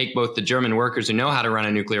they could take both the German workers who know how to run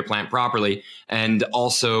a nuclear plant properly and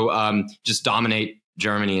also just dominate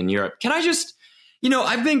Germany and Europe. Can I just,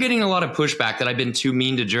 I've been getting a lot of pushback that I've been too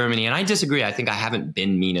mean to Germany, and I disagree. I think I haven't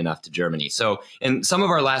been mean enough to Germany. So in some of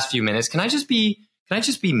our last few minutes, can I just be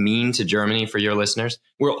mean to Germany for your listeners?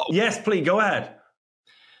 Yes, please go ahead.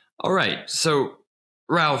 All right. So,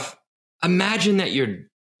 Ralph, imagine that you're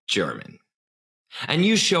German and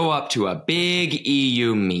you show up to a big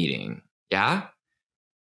EU meeting. Yeah.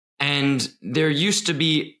 And there used to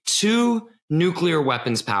be 2 nuclear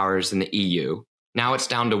weapons powers in the EU. Now it's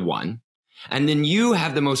down to 1. And then you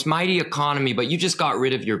have the most mighty economy, but you just got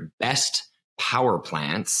rid of your best power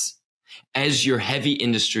plants as your heavy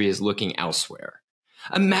industry is looking elsewhere.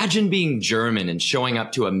 Imagine being German and showing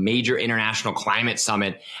up to a major international climate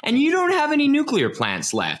summit and you don't have any nuclear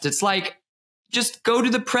plants left. It's like, just go to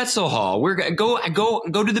the pretzel hall. Go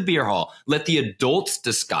to the beer hall. Let the adults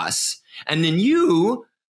discuss. And then you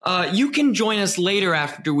can join us later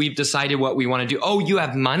after we've decided what we want to do. Oh, you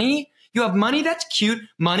have money? You have money? That's cute.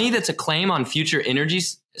 Money that's a claim on future energy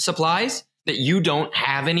supplies that you don't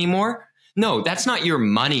have anymore. No, that's not your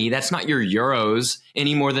money. That's not your euros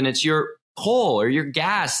any more than it's your coal or your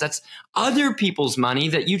gas. That's other people's money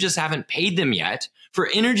that you just haven't paid them yet for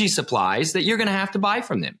energy supplies that you're going to have to buy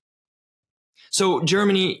from them. So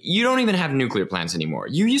Germany, you don't even have nuclear plants anymore.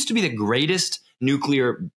 You used to be the greatest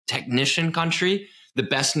nuclear technician country, the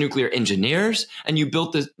best nuclear engineers, and you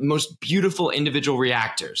built the most beautiful individual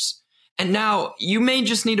reactors. And now you may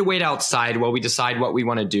just need to wait outside while we decide what we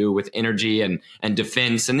want to do with energy and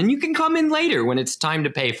defense. And then you can come in later when it's time to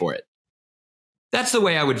pay for it. That's the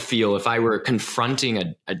way I would feel if I were confronting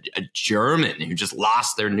a German who just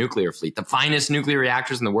lost their nuclear fleet, the finest nuclear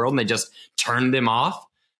reactors in the world, and they just turned them off.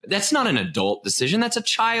 That's not an adult decision. That's a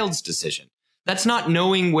child's decision. That's not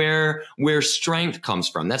knowing where strength comes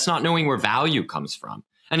from. That's not knowing where value comes from.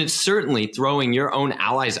 And it's certainly throwing your own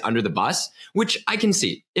allies under the bus, which I can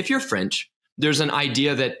see. If you're French, there's an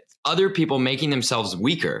idea that other people making themselves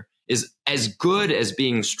weaker is as good as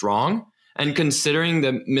being strong. And considering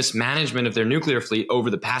the mismanagement of their nuclear fleet over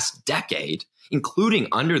the past decade, including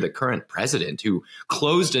under the current president who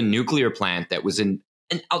closed a nuclear plant that was in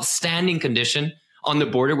an outstanding condition on the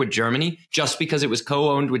border with Germany just because it was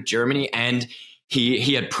co-owned with Germany and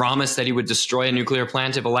he had promised that he would destroy a nuclear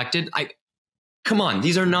plant if elected. Come on,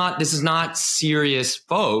 this is not serious,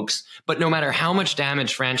 folks. But no matter how much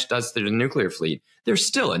damage France does to the nuclear fleet, there's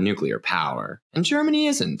still a nuclear power and Germany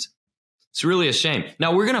isn't. It's really a shame.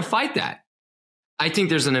 Now, we're going to fight that. I think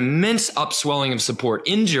there's an immense upswelling of support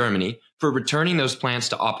in Germany for returning those plants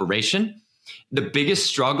to operation. The biggest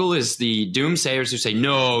struggle is the doomsayers who say,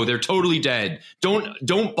 no, they're totally dead.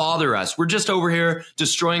 Don't bother us. We're just over here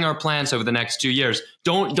destroying our plants over the next 2 years.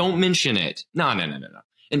 Don't mention it. No.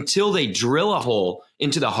 Until they drill a hole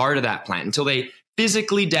into the heart of that plant, until they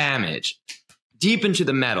physically damage deep into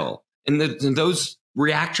the metal and those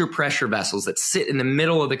reactor pressure vessels that sit in the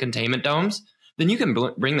middle of the containment domes, then you can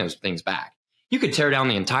bring those things back. You could tear down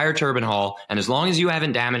the entire turbine hall, and as long as you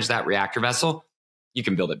haven't damaged that reactor vessel, you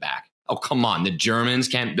can build it back. Oh, come on. The Germans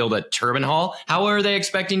can't build a turbine hall. How are they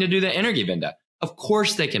expecting to do the Energiewende? Of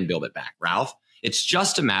course they can build it back, Ralph. It's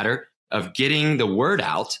just a matter of getting the word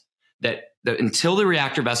out that until the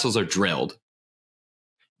reactor vessels are drilled,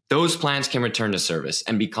 those plants can return to service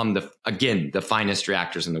and become the finest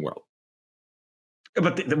reactors in the world.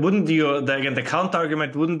 But wouldn't the counter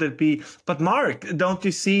argument, wouldn't it be, but Mark, don't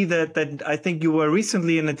you see that I think you were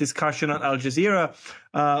recently in a discussion on Al Jazeera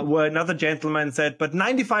where another gentleman said, but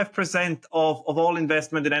 95% of all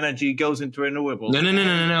investment in energy goes into renewables.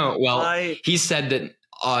 No. Well, he said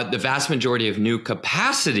that the vast majority of new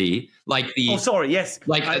capacity, like the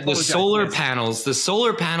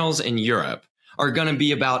solar panels in Europe are going to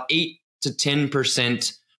be about 8 to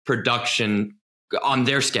 10% production on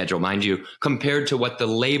their schedule, mind you, compared to what the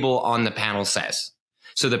label on the panel says.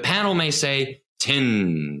 So the panel may say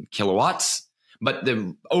 10 kilowatts, but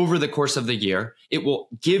over the course of the year, it will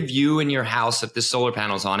give you in your house, if the solar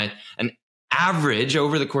panel's on it, an average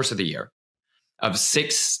over the course of the year of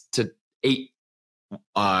 6 to 8,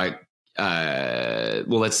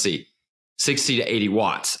 let's see, 60 to 80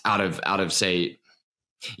 watts out of say,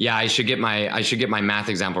 yeah, I should get my math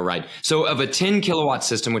example right. So of a 10 kilowatt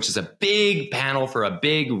system, which is a big panel for a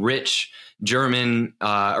big, rich German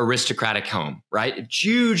aristocratic home, right? A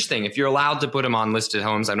huge thing. If you're allowed to put them on listed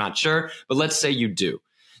homes, I'm not sure, but let's say you do.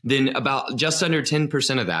 Then about just under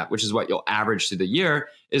 10% of that, which is what you'll average through the year,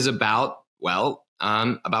 is about 1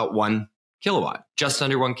 kilowatt, just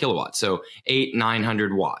under 1 kilowatt. So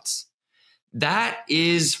 900 watts. That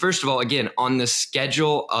is, first of all, again, on the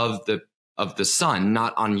schedule of the sun,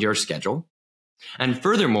 not on your schedule. And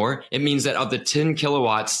furthermore, it means that of the 10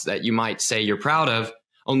 kilowatts that you might say you're proud of,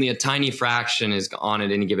 only a tiny fraction is on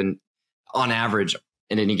average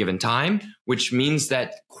at any given time, which means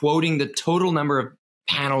that quoting the total number of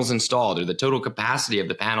panels installed or the total capacity of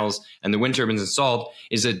the panels and the wind turbines installed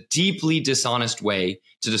is a deeply dishonest way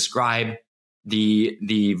to describe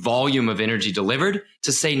the volume of energy delivered,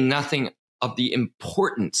 to say nothing of the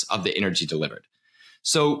importance of the energy delivered.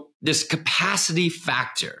 So this capacity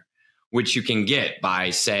factor, which you can get by,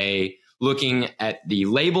 say, looking at the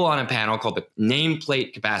label on a panel called the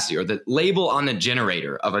nameplate capacity, or the label on the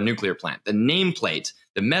generator of a nuclear plant, the nameplate,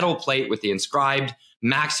 the metal plate with the inscribed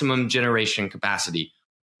maximum generation capacity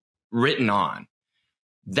written on,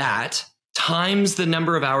 that times the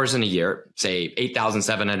number of hours in a year, say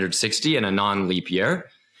 8,760 in a non-leap year,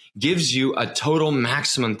 gives you a total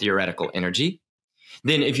maximum theoretical energy.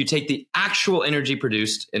 Then if you take the actual energy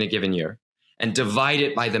produced in a given year and divide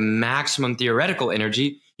it by the maximum theoretical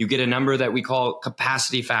energy, you get a number that we call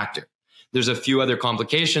capacity factor. There's a few other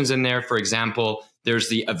complications in there. For example, there's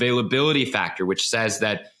the availability factor, which says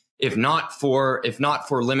that if not for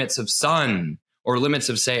limits of sun or limits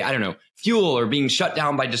of, say, I don't know, fuel or being shut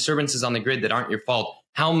down by disturbances on the grid that aren't your fault,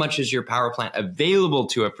 how much is your power plant available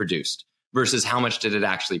to have produced versus how much did it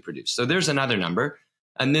actually produce? So there's another number.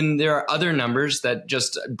 And then there are other numbers that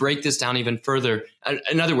just break this down even further.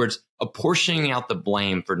 In other words, apportioning out the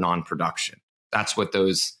blame for non-production. That's what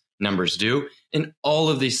those numbers do. In all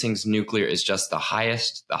of these things, nuclear is just the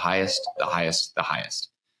highest, the highest, the highest, the highest.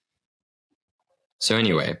 So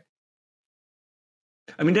anyway.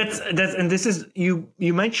 I mean, that's, and this is, you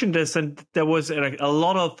mentioned this, and there was a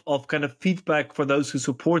lot of kind of feedback for those who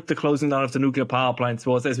support the closing down of the nuclear power plants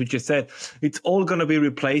was, as we just said, it's all going to be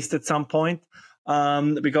replaced at some point.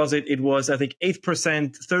 Because it was, I think,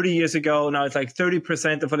 8% 30 years ago. Now it's like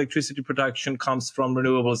 30% of electricity production comes from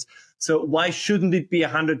renewables. So why shouldn't it be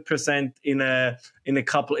 100% in a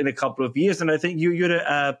couple of years? And I think you had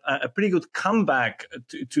a pretty good comeback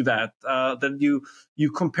to that. That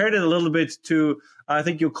you compared it a little bit to, I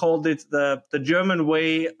think you called it the German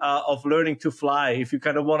way of learning to fly. If you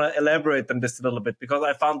kind of want to elaborate on this a little bit, because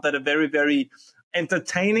I found that a very, very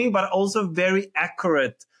entertaining but also very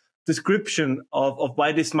accurate description of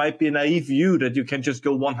why this might be a naive view that you can just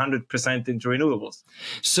go 100% into renewables.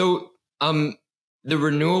 So the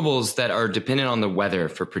renewables that are dependent on the weather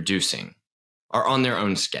for producing are on their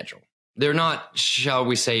own schedule. They're not, shall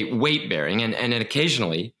we say, weight bearing, and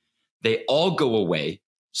occasionally they all go away.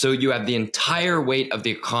 So you have the entire weight of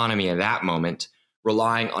the economy at that moment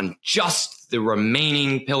relying on just the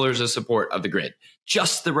remaining pillars of support of the grid,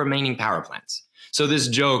 just the remaining power plants. So this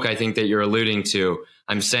joke, I think that you're alluding to,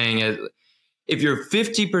 I'm saying if you're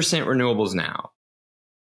 50% renewables now,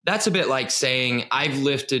 that's a bit like saying I've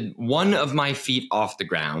lifted one of my feet off the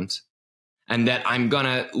ground and that I'm going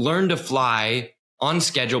to learn to fly on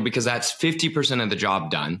schedule because that's 50% of the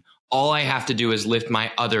job done. All I have to do is lift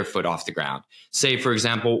my other foot off the ground. Say, for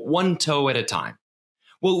example, one toe at a time.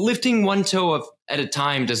 Well, lifting one toe at a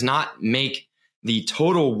time does not make the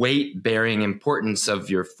total weight bearing importance of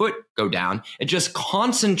your foot go down. It just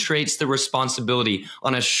concentrates the responsibility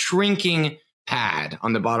on a shrinking pad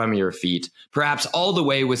on the bottom of your feet, perhaps all the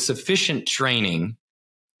way with sufficient training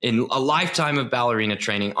in a lifetime of ballerina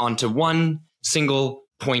training onto one single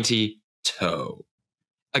pointy toe.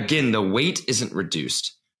 Again, the weight isn't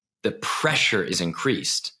reduced. The pressure is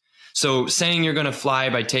increased. So saying you're going to fly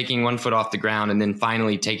by taking one foot off the ground and then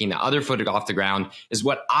finally taking the other foot off the ground is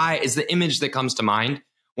the image that comes to mind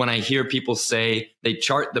when I hear people say they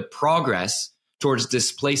chart the progress towards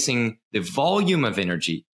displacing the volume of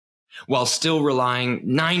energy while still relying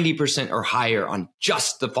 90% or higher on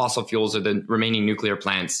just the fossil fuels or the remaining nuclear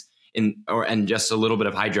plants and just a little bit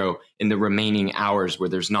of hydro in the remaining hours where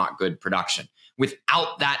there's not good production.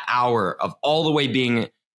 Without that hour of all the way being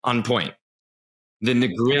on point, then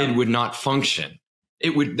the grid would not function.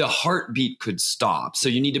 The heartbeat could stop. So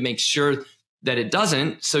you need to make sure that it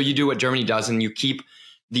doesn't. So you do what Germany does and you keep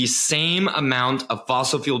the same amount of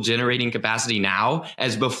fossil fuel generating capacity now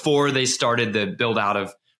as before they started the build out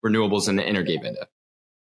of renewables in the Energiewende.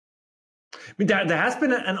 I mean, there has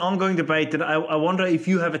been an ongoing debate, and I wonder if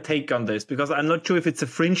you have a take on this, because I'm not sure if it's a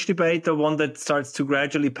fringe debate or one that starts to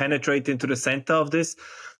gradually penetrate into the center of this.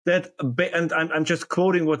 And I'm just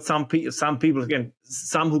quoting what some people, again,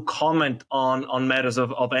 some who comment on matters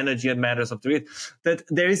of energy and matters of the grid, that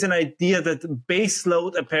there is an idea that base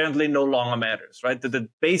load apparently no longer matters, right? That the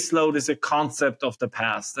base load is a concept of the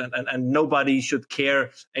past, and nobody should care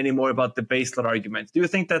anymore about the base load argument. Do you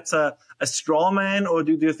think that's a straw man, or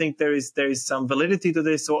do you think there is some validity to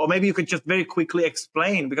this? Or maybe you could just very quickly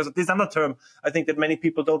explain, because this is another term I think that many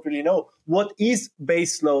people don't really know. What is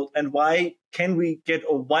base load, and why can we get,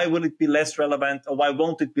 or why will it be less relevant, or why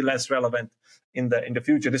won't it be less relevant in the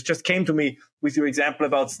future? This just came to me with your example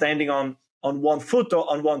about standing on one foot or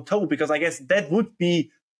on one toe, because I guess that would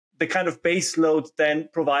be the kind of base load then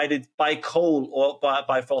provided by coal or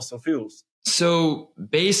by fossil fuels. So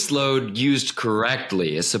base load used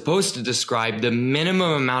correctly is supposed to describe the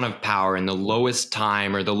minimum amount of power in the lowest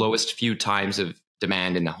time or the lowest few times of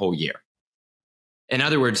demand in the whole year. In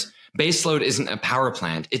other words, base load isn't a power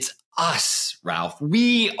plant. It's us, Ralph.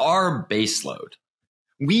 We are baseload.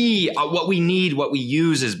 What we need, what we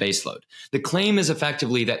use is baseload. The claim is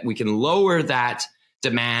effectively that we can lower that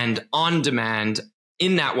demand on demand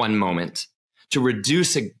in that one moment to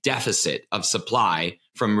reduce a deficit of supply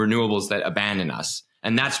from renewables that abandon us.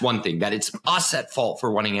 And that's one thing, that it's us at fault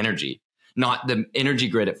for wanting energy, not the energy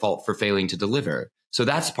grid at fault for failing to deliver. So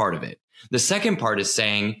that's part of it. The second part is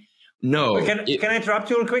saying, no. Can I interrupt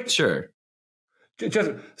you real quick? Sure.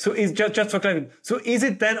 Just for clarity. So is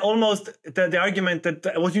it then almost the argument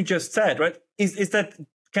that what you just said, right? Is that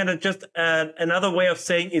kind of just another way of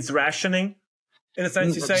saying it's rationing? In a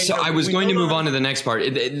sense, you're saying. So I was going to move on to the next part.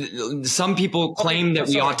 Some people claim that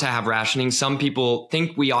we ought to have rationing. Some people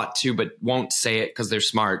think we ought to, but won't say it because they're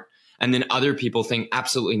smart. And then other people think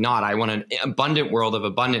absolutely not. I want an abundant world of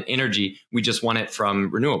abundant energy. We just want it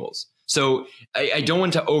from renewables. So I don't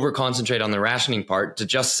want to over concentrate on the rationing part, to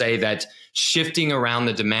just say that shifting around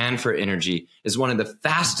the demand for energy is one of the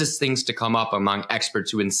fastest things to come up among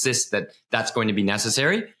experts who insist that that's going to be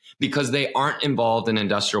necessary, because they aren't involved in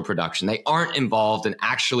industrial production. They aren't involved in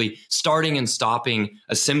actually starting and stopping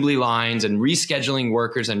assembly lines and rescheduling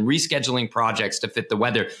workers and rescheduling projects to fit the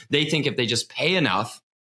weather. They think if they just pay enough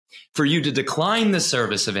for you to decline the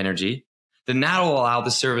service of energy, then that'll allow the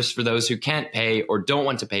service for those who can't pay or don't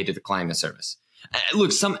want to pay to decline the service.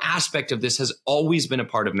 Look, some aspect of this has always been a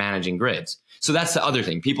part of managing grids. So that's the other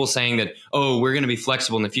thing. People saying that, oh, we're going to be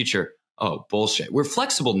flexible in the future. Oh, bullshit. We're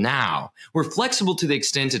flexible now. We're flexible to the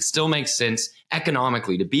extent it still makes sense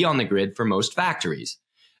economically to be on the grid for most factories.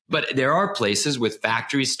 But there are places with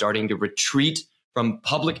factories starting to retreat from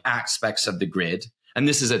public aspects of the grid. And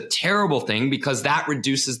this is a terrible thing, because that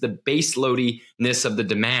reduces the base loadiness of the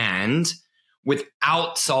demand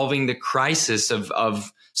without solving the crisis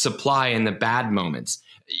of supply in the bad moments.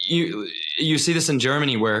 You see this in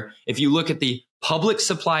Germany, where if you look at the public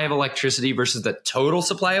supply of electricity versus the total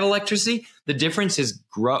supply of electricity, the difference is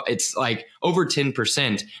it's like over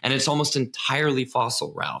 10%, and it's almost entirely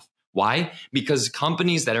fossil, Ralph. Why? Because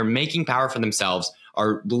companies that are making power for themselves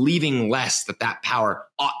are believing less that power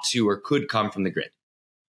ought to or could come from the grid.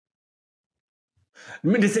 I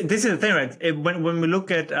mean, this is the thing, right? When we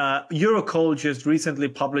look at Eurocoal just recently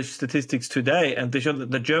published statistics today, and they show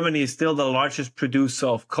that Germany is still the largest producer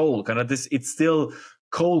of coal. It's still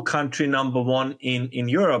coal country number one in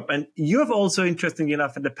Europe. And you have also, interestingly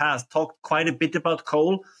enough, in the past talked quite a bit about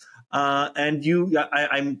coal. And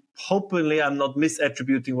I'm hopefully I'm not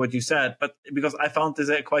misattributing what you said, but because I found this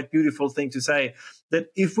a quite beautiful thing to say, that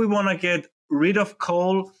if we want to get rid of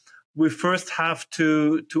coal, we first have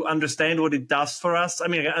to understand what it does for us. I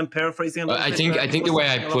mean, I'm paraphrasing. I think the way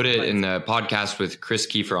I put it in the podcast with Chris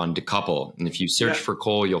Kiefer on Decouple, and if you search for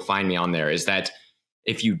coal, you'll find me on there, is that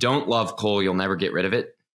if you don't love coal, you'll never get rid of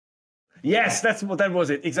it. Yes, that was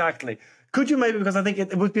it. Exactly. Could you maybe, because I think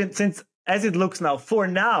it would be, since as it looks now, for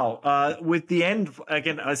now, with the end,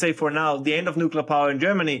 again, I say for now, the end of nuclear power in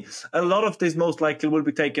Germany, a lot of this most likely will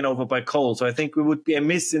be taken over by coal. So I think we would be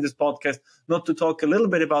amiss in this podcast not to talk a little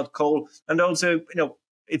bit about coal, and also,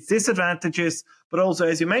 its disadvantages, but also,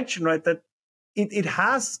 as you mentioned, right, that it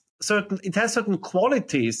has certain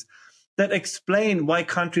qualities that explain why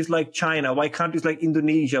countries like China, why countries like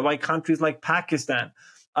Indonesia, why countries like Pakistan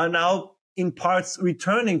are now in parts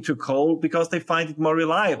returning to coal, because they find it more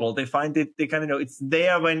reliable. They find it, it's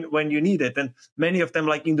there when you need it. And many of them,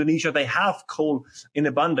 like Indonesia, they have coal in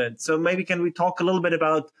abundance. So maybe can we talk a little bit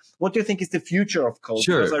about what do you think is the future of coal?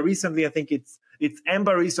 Sure. Because I think it's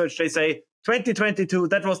Ember Research. They say 2022,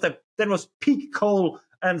 that was peak coal.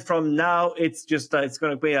 And from now it's just, it's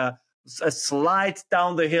going to be a a slide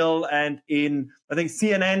down the hill. And I think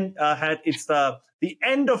CNN had the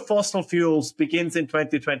end of fossil fuels begins in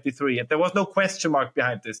 2023. And there was no question mark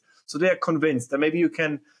behind this. So they are convinced. And maybe you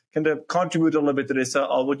can contribute a little bit to this,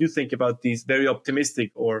 or what you think about these very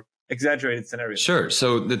optimistic or exaggerated scenarios. Sure.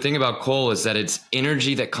 So the thing about coal is that it's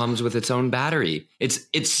energy that comes with its own battery.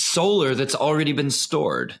 It's solar that's already been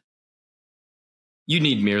stored. You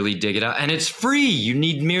need merely dig it up, and it's free. You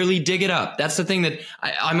need merely dig it up. That's the thing that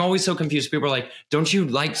I'm always so confused. People are like, don't you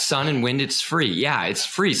like sun and wind? It's free. Yeah, it's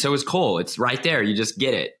free. So is coal. It's right there. You just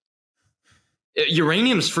get it.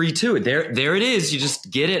 Uranium's free too. There it is. You just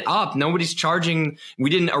get it up. Nobody's charging. We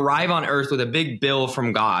didn't arrive on Earth with a big bill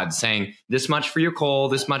from God saying this much for your coal,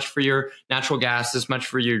 this much for your natural gas, this much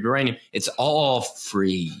for your uranium. It's all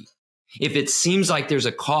free. If it seems like there's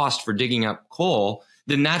a cost for digging up coal,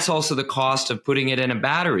 then that's also the cost of putting it in a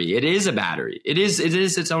battery. It is a battery. It is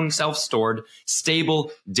its own self-stored,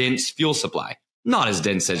 stable, dense fuel supply. Not as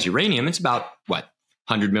dense as uranium. It's about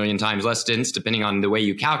 100 million times less dense, depending on the way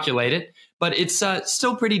you calculate it. But it's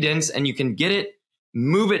still pretty dense, and you can get it,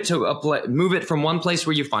 move it from one place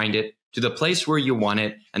where you find it to the place where you want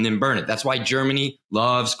it, and then burn it. That's why Germany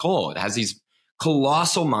loves coal. It has these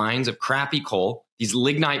colossal mines of crappy coal, these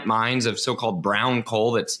lignite mines of so-called brown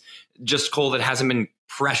coal. That's just coal that hasn't been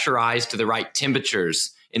pressurized to the right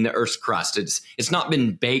temperatures in the Earth's crust. It's not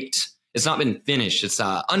been baked. It's not been finished. It's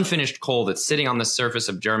unfinished coal that's sitting on the surface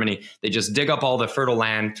of Germany. They just dig up all the fertile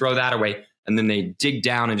land, throw that away, and then they dig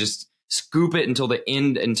down and just scoop it until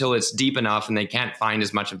it's deep enough and they can't find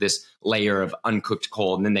as much of this layer of uncooked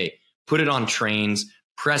coal. And then they put it on trains,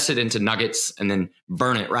 press it into nuggets, and then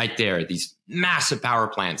burn it right there. These massive power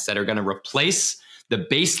plants that are going to replace the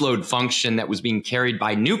baseload function that was being carried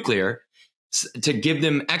by nuclear to give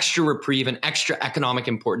them extra reprieve and extra economic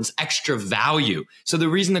importance, extra value. So the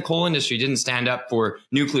reason the coal industry didn't stand up for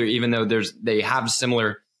nuclear, even though they have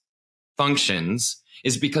similar functions,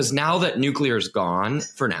 is because now that nuclear is gone,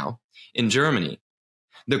 for now, in Germany,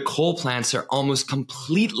 the coal plants are almost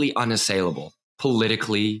completely unassailable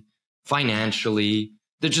politically, financially.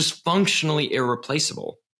 They're just functionally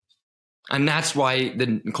irreplaceable. And that's why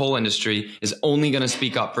the coal industry is only going to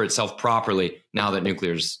speak up for itself properly now that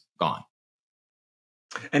nuclear's gone.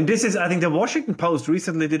 And this is, I think the Washington Post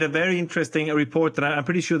recently did a very interesting report, and I'm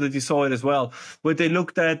pretty sure that you saw it as well, where they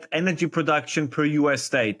looked at energy production per US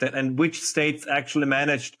state and which states actually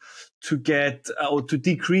managed to get or to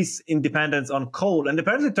decrease independence on coal. And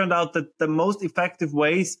apparently it turned out that the most effective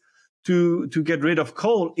ways to get rid of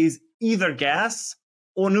coal is either gas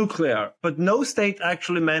or nuclear. But no state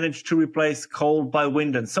actually managed to replace coal by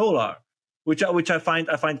wind and solar, which I find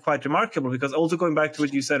quite remarkable, because also going back to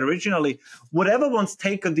what you said originally, whatever one's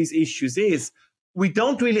take on these issues is, we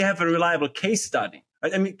don't really have a reliable case study.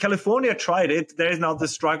 I mean, California tried it. There is now the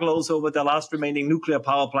struggle also over the last remaining nuclear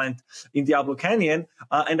power plant in Diablo Canyon.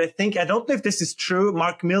 And I don't know if this is true.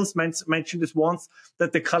 Mark Mills mentioned this once,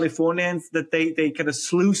 that the Californians, that they kind of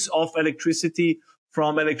sluice off electricity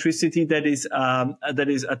from electricity that is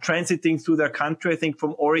transiting through their country, I think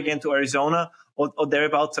from Oregon to Arizona or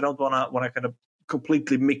thereabouts. I don't want to kind of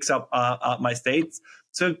completely mix up my states.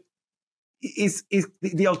 So is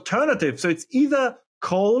the alternative. So it's either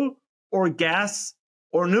coal or gas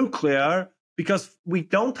or nuclear, because we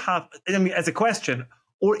don't have, I mean, as a question,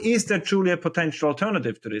 or is there truly a potential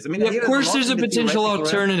alternative to this? I mean, of course there's a potential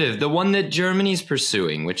alternative, the one that Germany's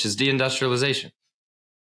pursuing, which is deindustrialization.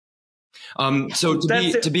 So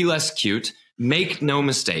to be less cute, make no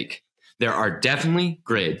mistake, there are definitely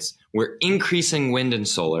grids where increasing wind and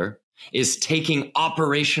solar is taking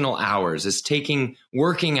operational hours, is taking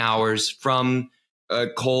working hours from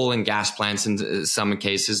coal and gas plants, in some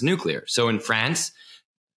cases nuclear. So in France,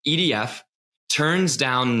 EDF turns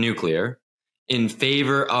down nuclear in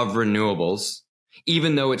favor of renewables,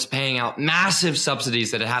 even though it's paying out massive subsidies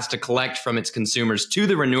that it has to collect from its consumers to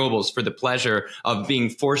the renewables for the pleasure of being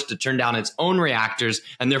forced to turn down its own reactors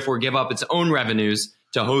and therefore give up its own revenues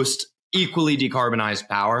to host equally decarbonized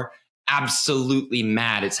power. Absolutely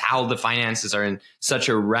mad. It's how the finances are in such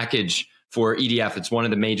a wreckage for EDF. It's one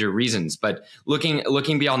of the major reasons. But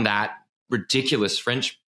looking beyond that ridiculous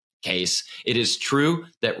French case, it is true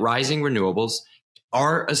that rising renewables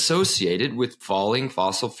are associated with falling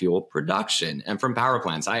fossil fuel production and from power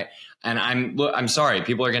plants. I'm sorry,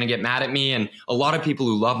 people are going to get mad at me, and a lot of people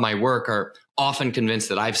who love my work are often convinced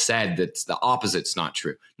that I've said that the opposite's not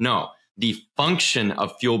true. No, the function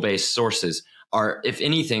of fuel-based sources are, if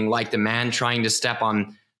anything, like the man trying to step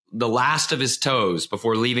on the last of his toes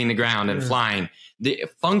before leaving the ground and flying. The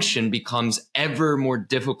function becomes ever more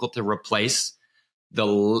difficult to replace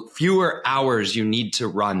the fewer hours you need to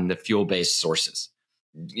run the fuel-based sources.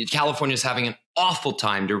 California is having an awful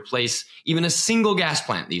time to replace even a single gas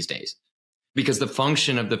plant these days because the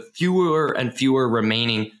function of the fewer and fewer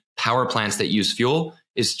remaining power plants that use fuel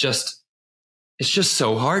is just, it's just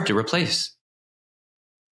so hard to replace.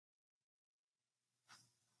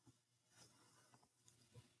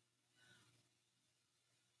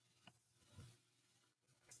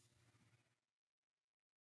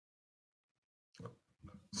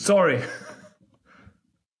 Sorry.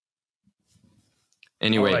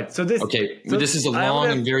 Anyway, right, so this is a long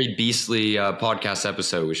and very beastly podcast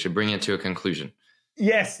episode. We should bring it to a conclusion.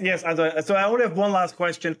 Yes. So I only have one last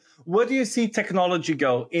question. Where do you see technology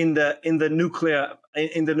go in the nuclear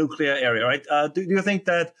area? Right? Do you think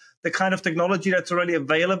that the kind of technology that's already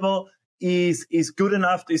available is good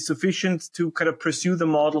enough, is sufficient to kind of pursue the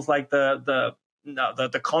models like the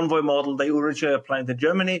convoy model they originally planned in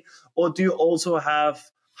Germany, or do you also have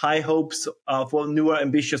high hopes for newer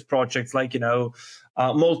ambitious projects like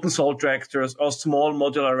molten salt reactors or small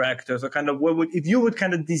modular reactors, or kind of if you would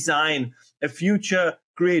kind of design a future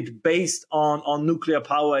grid based on nuclear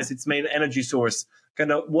power as its main energy source,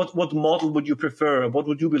 kind of what model would you prefer? What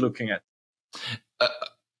would you be looking at?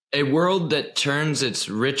 A world that turns its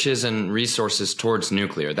riches and resources towards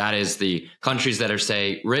nuclear. That is, the countries that are,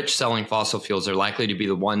 say, rich selling fossil fuels are likely to be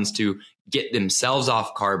the ones to get themselves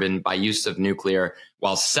off carbon by use of nuclear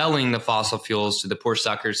while selling the fossil fuels to the poor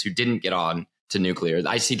suckers who didn't get on to nuclear.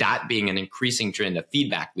 I see that being an increasing trend, a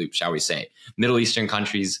feedback loop, shall we say. Middle Eastern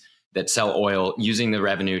countries that sell oil using the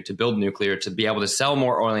revenue to build nuclear to be able to sell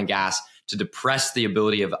more oil and gas, to depress the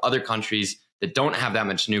ability of other countries that don't have that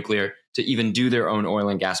much nuclear to even do their own oil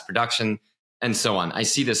and gas production, and so on. I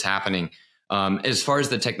see this happening. As far as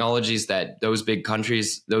the technologies that those big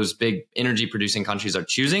countries, those big energy producing countries are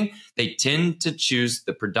choosing, they tend to choose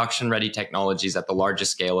the production ready technologies at the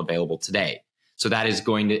largest scale available today. So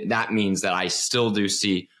that means that I still do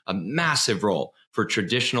see a massive role for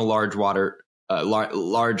traditional large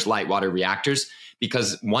light water reactors,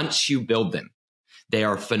 because once you build them, they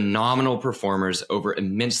are phenomenal performers over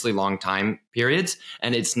immensely long time periods.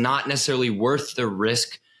 And it's not necessarily worth the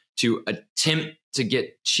risk to attempt to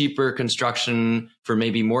get cheaper construction for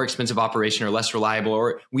maybe more expensive operation or less reliable,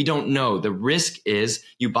 or we don't know. The risk is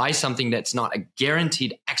you buy something that's not a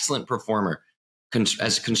guaranteed excellent performer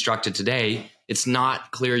as constructed today. It's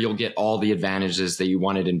not clear you'll get all the advantages that you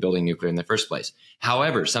wanted in building nuclear in the first place.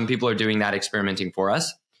 However, some people are doing that experimenting for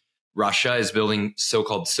us. Russia is building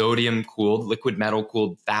so-called sodium-cooled, liquid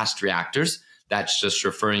metal-cooled fast reactors. That's just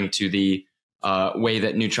referring to the way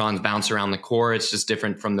that neutrons bounce around the core. It's just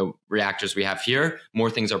different from the reactors we have here. More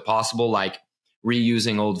things are possible, like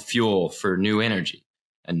reusing old fuel for new energy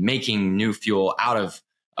and making new fuel out of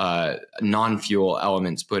non-fuel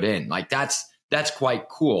elements put in. Like that's quite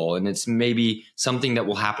cool. And it's maybe something that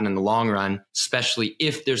will happen in the long run, especially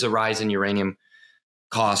if there's a rise in uranium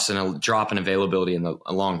costs and a drop in availability in the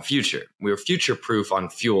long future. We're future proof on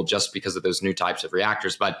fuel just because of those new types of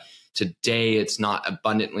reactors. But today, it's not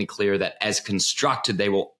abundantly clear that as constructed, they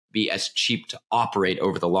will be as cheap to operate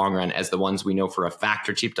over the long run as the ones we know for a fact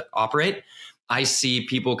are cheap to operate. I see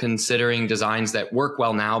people considering designs that work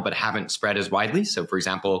well now, but haven't spread as widely. So for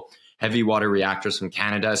example, heavy water reactors from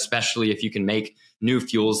Canada, especially if you can make new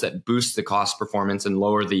fuels that boost the cost performance and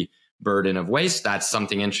lower the burden of waste. That's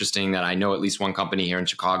something interesting that I know at least one company here in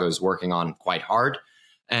Chicago is working on quite hard.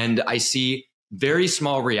 And I see very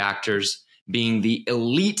small reactors being the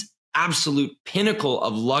elite, absolute pinnacle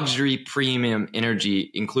of luxury premium energy,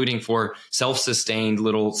 including for self-sustained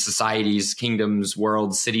little societies, kingdoms,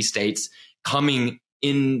 worlds, city-states coming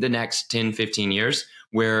in the next 10, 15 years,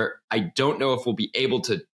 where I don't know if we'll be able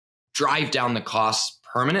to drive down the costs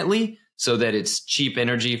permanently so that it's cheap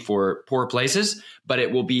energy for poor places, but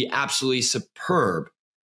it will be absolutely superb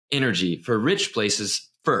energy for rich places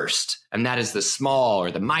first. And that is the small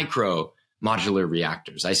or the micro modular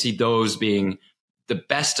reactors. I see those being the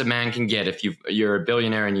best a man can get if you're a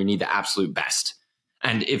billionaire and you need the absolute best.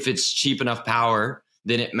 And if it's cheap enough power,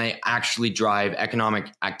 then it may actually drive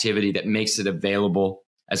economic activity that makes it available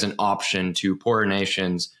as an option to poorer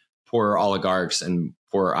nations, poorer oligarchs, and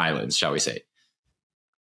poorer islands, shall we say.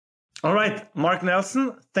 All right, Mark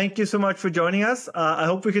Nelson, thank you so much for joining us. I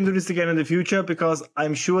hope we can do this again in the future, because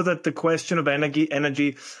I'm sure that the question of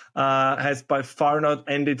energy has by far not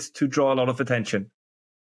ended to draw a lot of attention.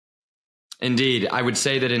 Indeed, I would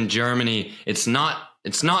say that in Germany, it's not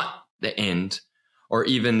the end or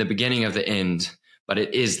even the beginning of the end, but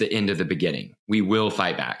it is the end of the beginning. We will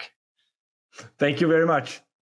fight back. Thank you very much.